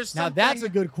 I think there's Now something, that's a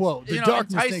good quote. The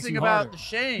darkness makes enticing you about harder. the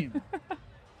shame.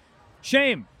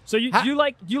 Shame. So do you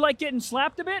like getting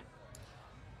slapped a bit?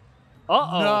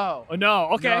 No. Oh, no.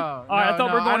 Okay. No, All right. I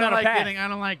thought we were going down a path. I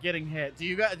don't like getting hit. Do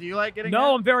you like getting hit?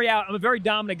 No, I'm a very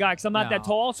dominant guy because I'm not that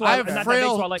tall. So I have I'm not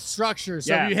frail that big, so I like structure,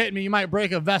 so Yeah. if you hit me, you might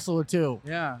break a vessel or two.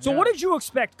 Yeah. So what did you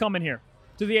expect coming here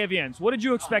to the AVNs? What did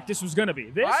you expect this was going to be?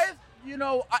 This? I didn't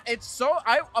know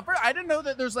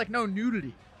that there's like no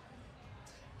nudity.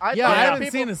 I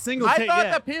haven't seen a single I tit thought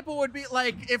yet. that people would be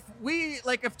like,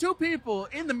 if two people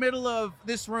in the middle of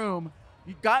this room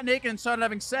you got naked and started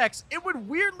having sex, it would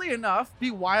weirdly enough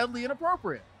be wildly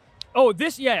inappropriate. Oh,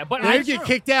 this, yeah. But They'd get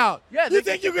kicked out. Yeah, You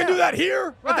think you can do that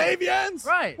here Right. at the AVNs?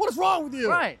 Right. What is wrong with you?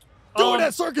 Right. Do it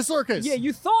at Circus. Yeah,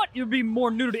 you thought it would be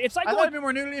more nudity. It's like I thought it'd be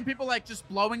more nudity and people like just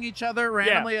blowing each other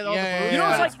randomly at all the booths. You know,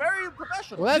 it's But like it's very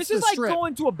professional. Well, that's this is the like strip.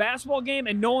 going to a basketball game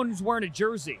and no one's wearing a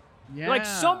jersey. Yeah. Like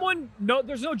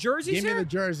there's no jerseys Give me here. the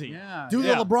jersey. Yeah. Do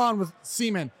Yeah. the LeBron with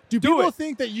semen. Do Do people it.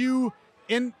 think that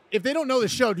if they don't know the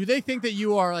show, do they think that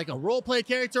you are like a role play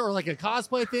character or like a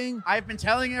cosplay thing? I've been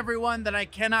telling everyone that I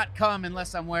cannot come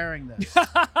unless I'm wearing this.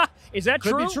 Is that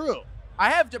Could true? be true.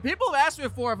 People have asked me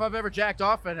before if I've ever jacked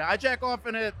off in it. I jack off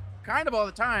in it kind of all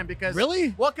the time because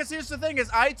Really? Well, because here's the thing: is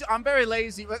I'm very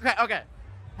lazy. Okay.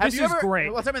 This is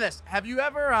great. Well, tell me this: have you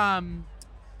ever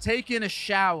taken a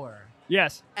shower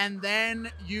Yes. and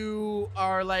then you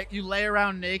lay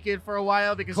around naked for a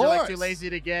while because Of you're like course. too lazy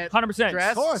to get 100%.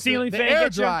 dressed? Of course. Ceiling the fan air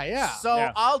gets you? dry, yeah. So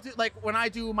Yeah. I'll do when I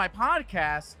do my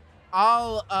podcast,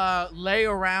 I'll lay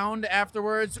around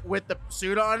afterwards with the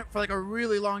suit on for like a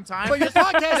really long time. But your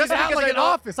podcast Just is out because like I an don't-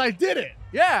 office. I did it.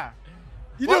 Yeah.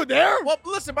 You do it there? Well,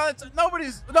 listen, by the time no,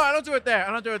 I don't do it there.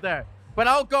 I don't do it there. But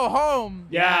I'll go home.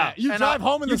 Yeah. You And drive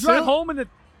home in You the drive suit? home in the.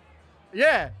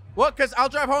 Yeah. Well, because I'll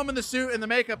drive home in the suit and the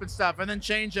makeup and stuff, and then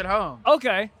change at home.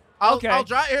 Okay. I'll okay.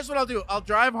 drive. Here's what I'll do. I'll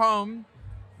drive home.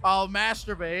 I'll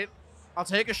masturbate. I'll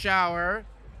take a shower,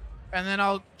 and then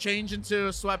I'll change into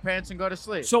sweatpants and go to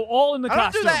sleep. So all in the I don't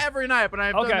costume. do that every night, but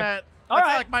I've done Okay. that. All That's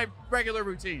right. like my regular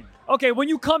routine. Okay, when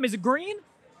you come, is it green?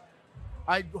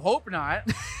 I hope not.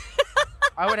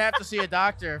 I would have to see a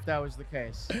doctor if that was the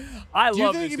case. I Do you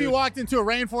love think this, if you dude. walked into a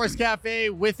Rainforest Cafe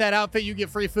with that outfit, you get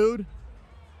free food?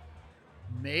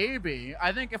 Maybe.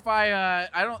 I think if I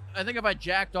think if I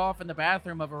jacked off in the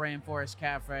bathroom of a Rainforest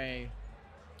Cafe.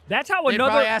 That's how They'd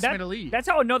another. probably ask me to leave. That's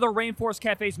how another rainforest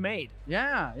cafe's made.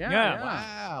 Yeah.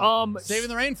 Yeah. Wow. Saving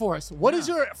the rainforest. What is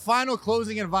your final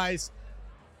closing advice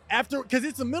after? Because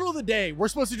it's the middle of the day. We're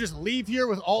supposed to just leave here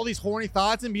with all these horny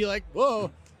thoughts and be like,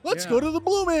 whoa, let's go to the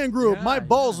Blue Man Group. Yeah, My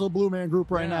balls are the Blue Man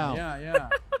Group right now. Yeah.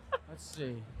 Let's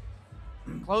see.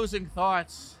 Closing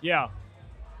thoughts. Yeah.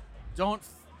 Don't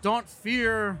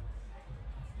fear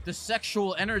the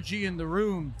sexual energy in the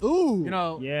room. Ooh. You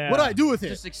know. Yeah. What do I do with it?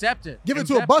 Just accept it. Give it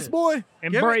to a Accept busboy?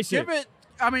 Embrace it. Give it.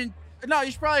 I mean, no. You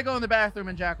should probably go in the bathroom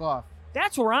and jack off.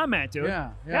 That's where I'm at, dude.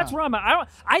 Yeah. That's where I'm at.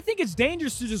 I think it's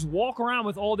dangerous to just walk around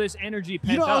with all this energy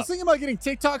pent You know, I was up. thinking about getting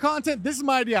TikTok content. This is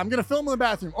my idea. I'm going to film in the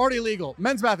bathroom. Already illegal.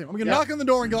 Men's bathroom. I'm going to knock on the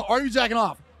door and go, are you jacking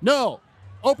off? No.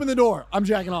 Open the door. I'm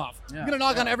jacking off. I'm going to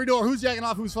knock on every door. Who's jacking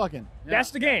off? Who's fucking? That's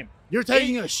the game. You're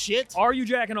taking a shit? Are you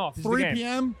jacking off? Is the 3 game.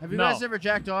 p.m.? Have you No. guys ever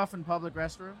jacked off in public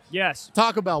restrooms? Yes.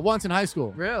 Taco Bell once in high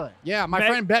school. Really? Yeah, my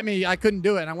friend bet me I couldn't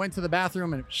do it, and I went to the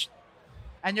bathroom and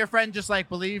And your friend just like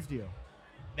believed you.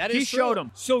 that He is showed true.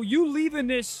 him. So you leaving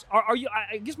this? Are you?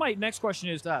 I guess my next question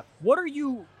is, Stop. what do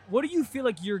you feel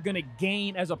like you're gonna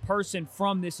gain as a person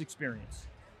from this experience?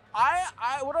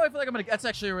 What do I feel like I'm gonna? That's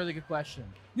actually a really good question.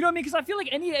 You know what I mean? Because I feel like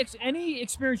any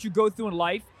experience you go through in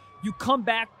life, you come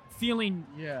back feeling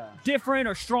Yeah. different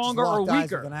or stronger Just or locked eyes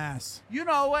weaker. with an ass. You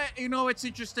know what? You know what's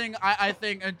interesting? I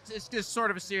think it's just sort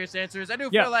of a serious answer. Is I do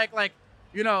Yeah. feel like like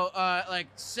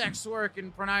sex work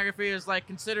and pornography is like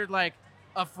considered like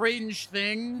a fringe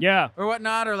thing. Yeah. Or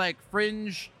whatnot, or like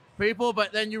fringe people,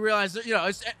 but then you realize that,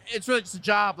 it's really just a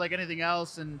job like anything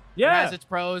else, and it has its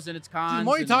pros and its cons. The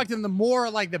more you and- talk to them, the more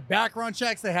like the background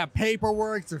checks, they have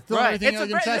paperwork, they're filling Right. everything out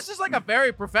in This is like a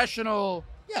very professional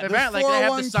Yeah, event. there's Like they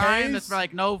have the 401ks. sign that's for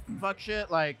like no fuck shit.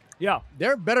 Like Yeah.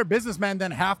 They're better businessmen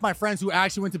than half my friends who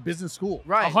actually went to business school.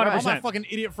 Right. 100%. All my fucking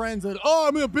idiot friends that,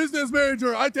 I'm a business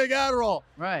major. I take Adderall.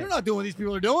 Right. They're not doing what these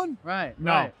people are doing. Right.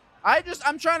 No. Right.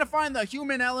 I'm trying to find the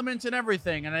human element in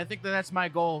everything, and I think that's my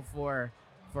goal for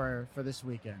this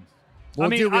weekend. Well, I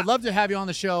mean, dude, we'd love to have you on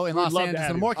the show in We'd Los love to Angeles. have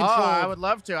And you. more Oh, control. I would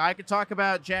love to. I could talk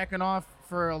about jacking off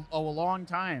for a long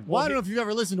time. Well, I don't know if you've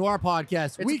ever listened to our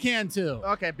podcast. We can too.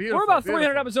 Okay, beautiful. We're about beautiful.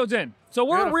 300 episodes in, so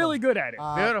we're Beautiful. really good at it.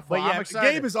 Beautiful. But yeah, I'm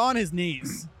excited. Gabe is on his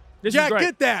knees. This Jack, is great.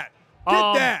 get that.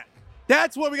 Get that.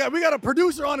 That's what we got. We got a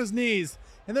producer on his knees.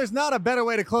 And there's not a better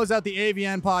way to close out the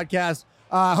AVN podcast.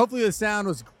 Hopefully the sound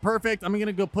was perfect. I'm going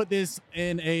to go put this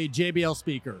in a JBL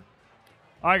speaker.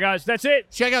 All right, guys, that's it.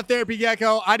 Check out Therapy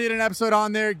Gecko. I did an episode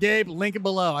on there. Gabe, link it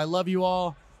below. I love you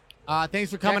all.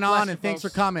 Thanks for coming Jack bless on, you, and thanks for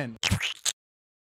folks. coming.